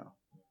the ground.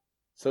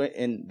 So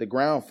in the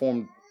ground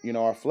formed,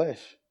 our flesh.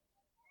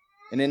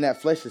 And in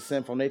that flesh is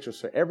sinful nature.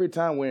 So every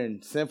time we're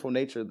in sinful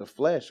nature, the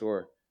flesh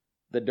or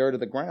the dirt of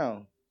the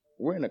ground,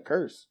 we're in a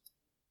curse.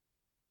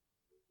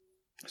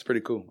 It's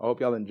pretty cool. I hope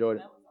y'all enjoyed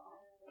it.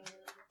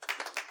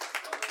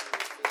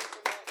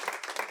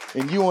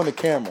 And you on the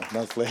camera.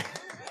 No,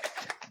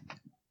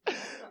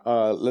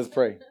 let's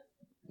pray.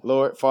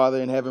 Lord,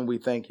 Father in heaven, we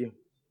thank you.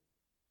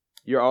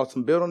 You're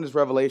awesome. Build on this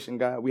revelation,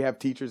 God. We have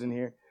teachers in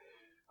here.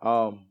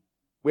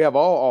 We have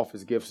all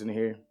office gifts in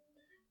here.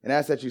 And I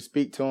ask that you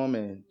speak to them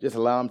and just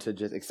allow them to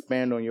just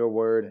expand on your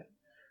word.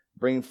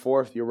 Bring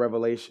forth your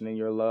revelation and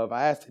your love.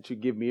 I ask that you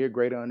give me a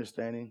greater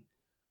understanding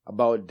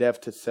about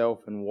death to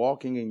self and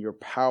walking in your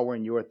power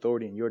and your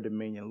authority and your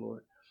dominion,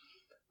 Lord.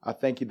 I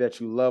thank you that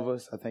you love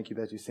us. I thank you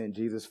that you sent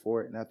Jesus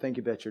for it. And I thank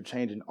you that you're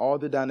changing all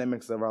the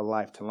dynamics of our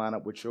life to line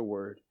up with your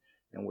word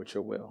and with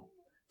your will.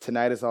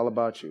 Tonight is all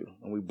about you.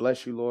 And we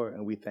bless you, Lord,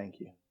 and we thank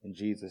you. In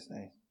Jesus'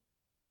 name.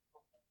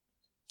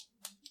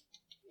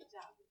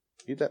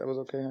 You thought that was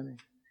okay, honey?